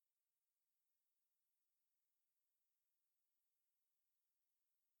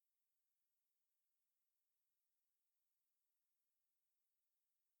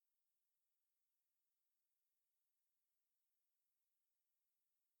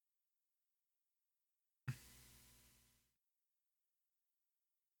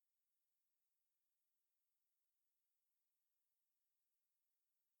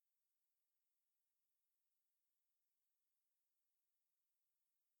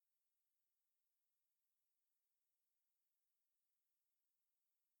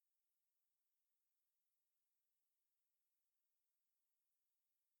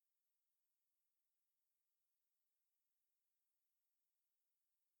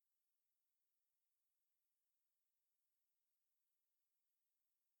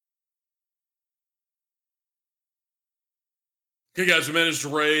 Okay, guys, we managed to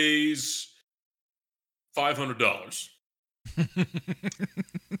raise $500.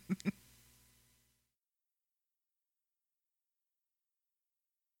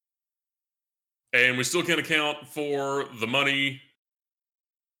 And we still can't account for the money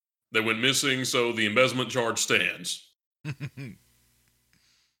that went missing, so the embezzlement charge stands.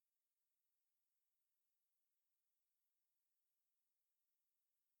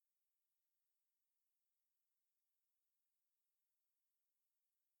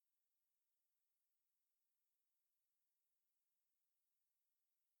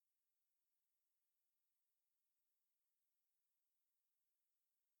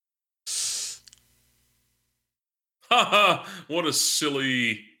 Haha, what a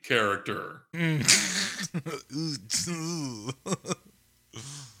silly character.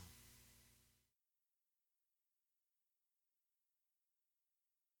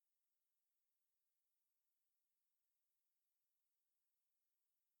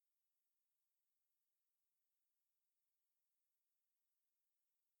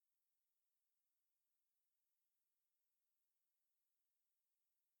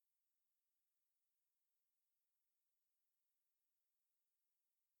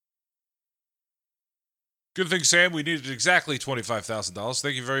 Good thing, Sam. We needed exactly $25,000.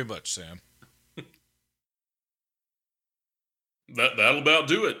 Thank you very much, Sam. That'll about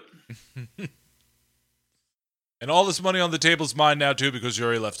do it. And all this money on the table's mine now, too, because you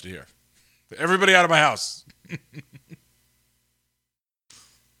already left it here. Everybody out of my house. It's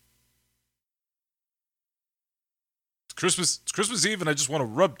Christmas Eve, and I just want to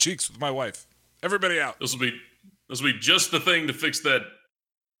rub cheeks with my wife. Everybody out. This will be just the thing to fix that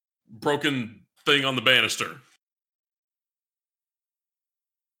broken thing on the banister.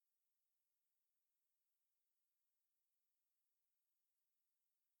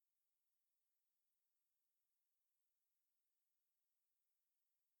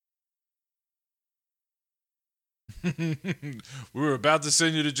 We were about to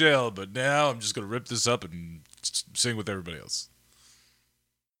send you to jail, but now I'm just going to rip this up and sing with everybody else.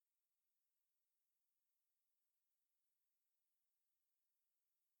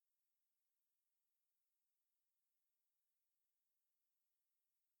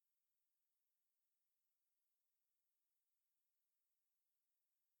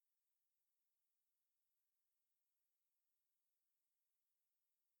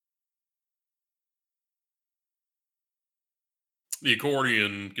 The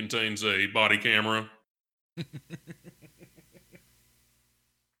accordion contains a body camera.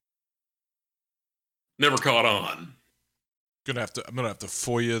 Never caught on. I'm gonna have to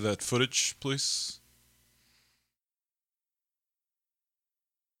FOIA that footage, please.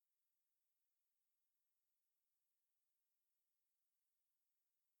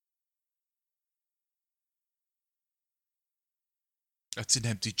 That's an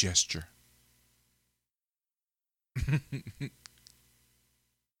empty gesture.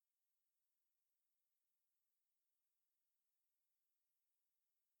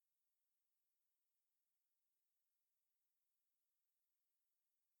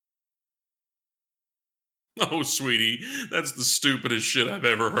 Oh, sweetie, that's the stupidest shit I've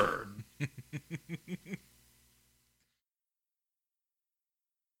ever heard.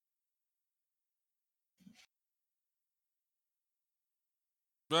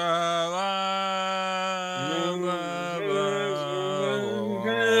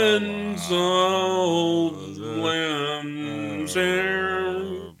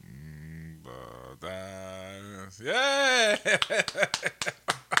 Yeah.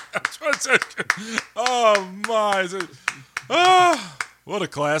 Oh my! Oh, what a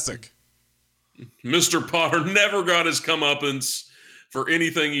classic! Mr. Potter never got his comeuppance for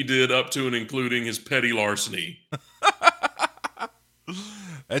anything he did up to and including his petty larceny.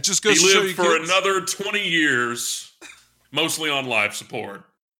 That just goes He to show lived you for kids. another 20 years, mostly on life support.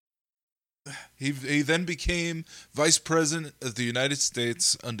 He then became vice president of the United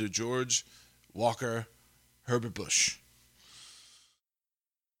States under George Walker Herbert Bush.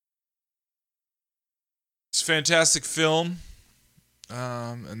 It's a fantastic film.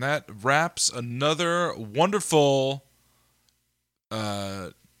 And that wraps another wonderful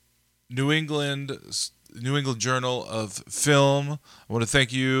New England Journal of Film. I want to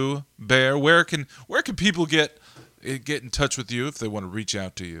thank you, Bear. Where can people get in touch with you if they want to reach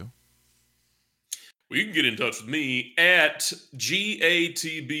out to you? Well, you can get in touch with me at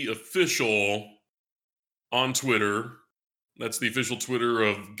GATB Official on Twitter. That's the official Twitter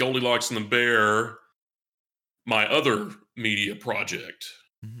of Goldilocks and the Bear, my other media project.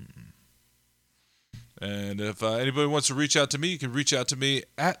 And if anybody wants to reach out to me, you can reach out to me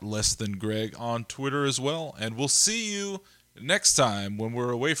at Less Than Greg on Twitter as well. And we'll see you next time when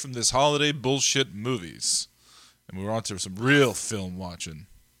we're away from this holiday bullshit movies. And we're on to some real film watching.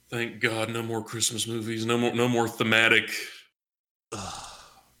 Thank God, no more Christmas movies. No more thematic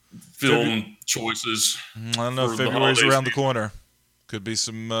film choices. I don't know if February's around the corner. Could be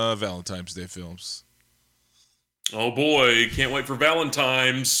some Valentine's Day films. Oh boy, can't wait for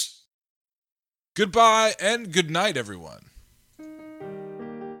Valentine's. Goodbye and good night, everyone.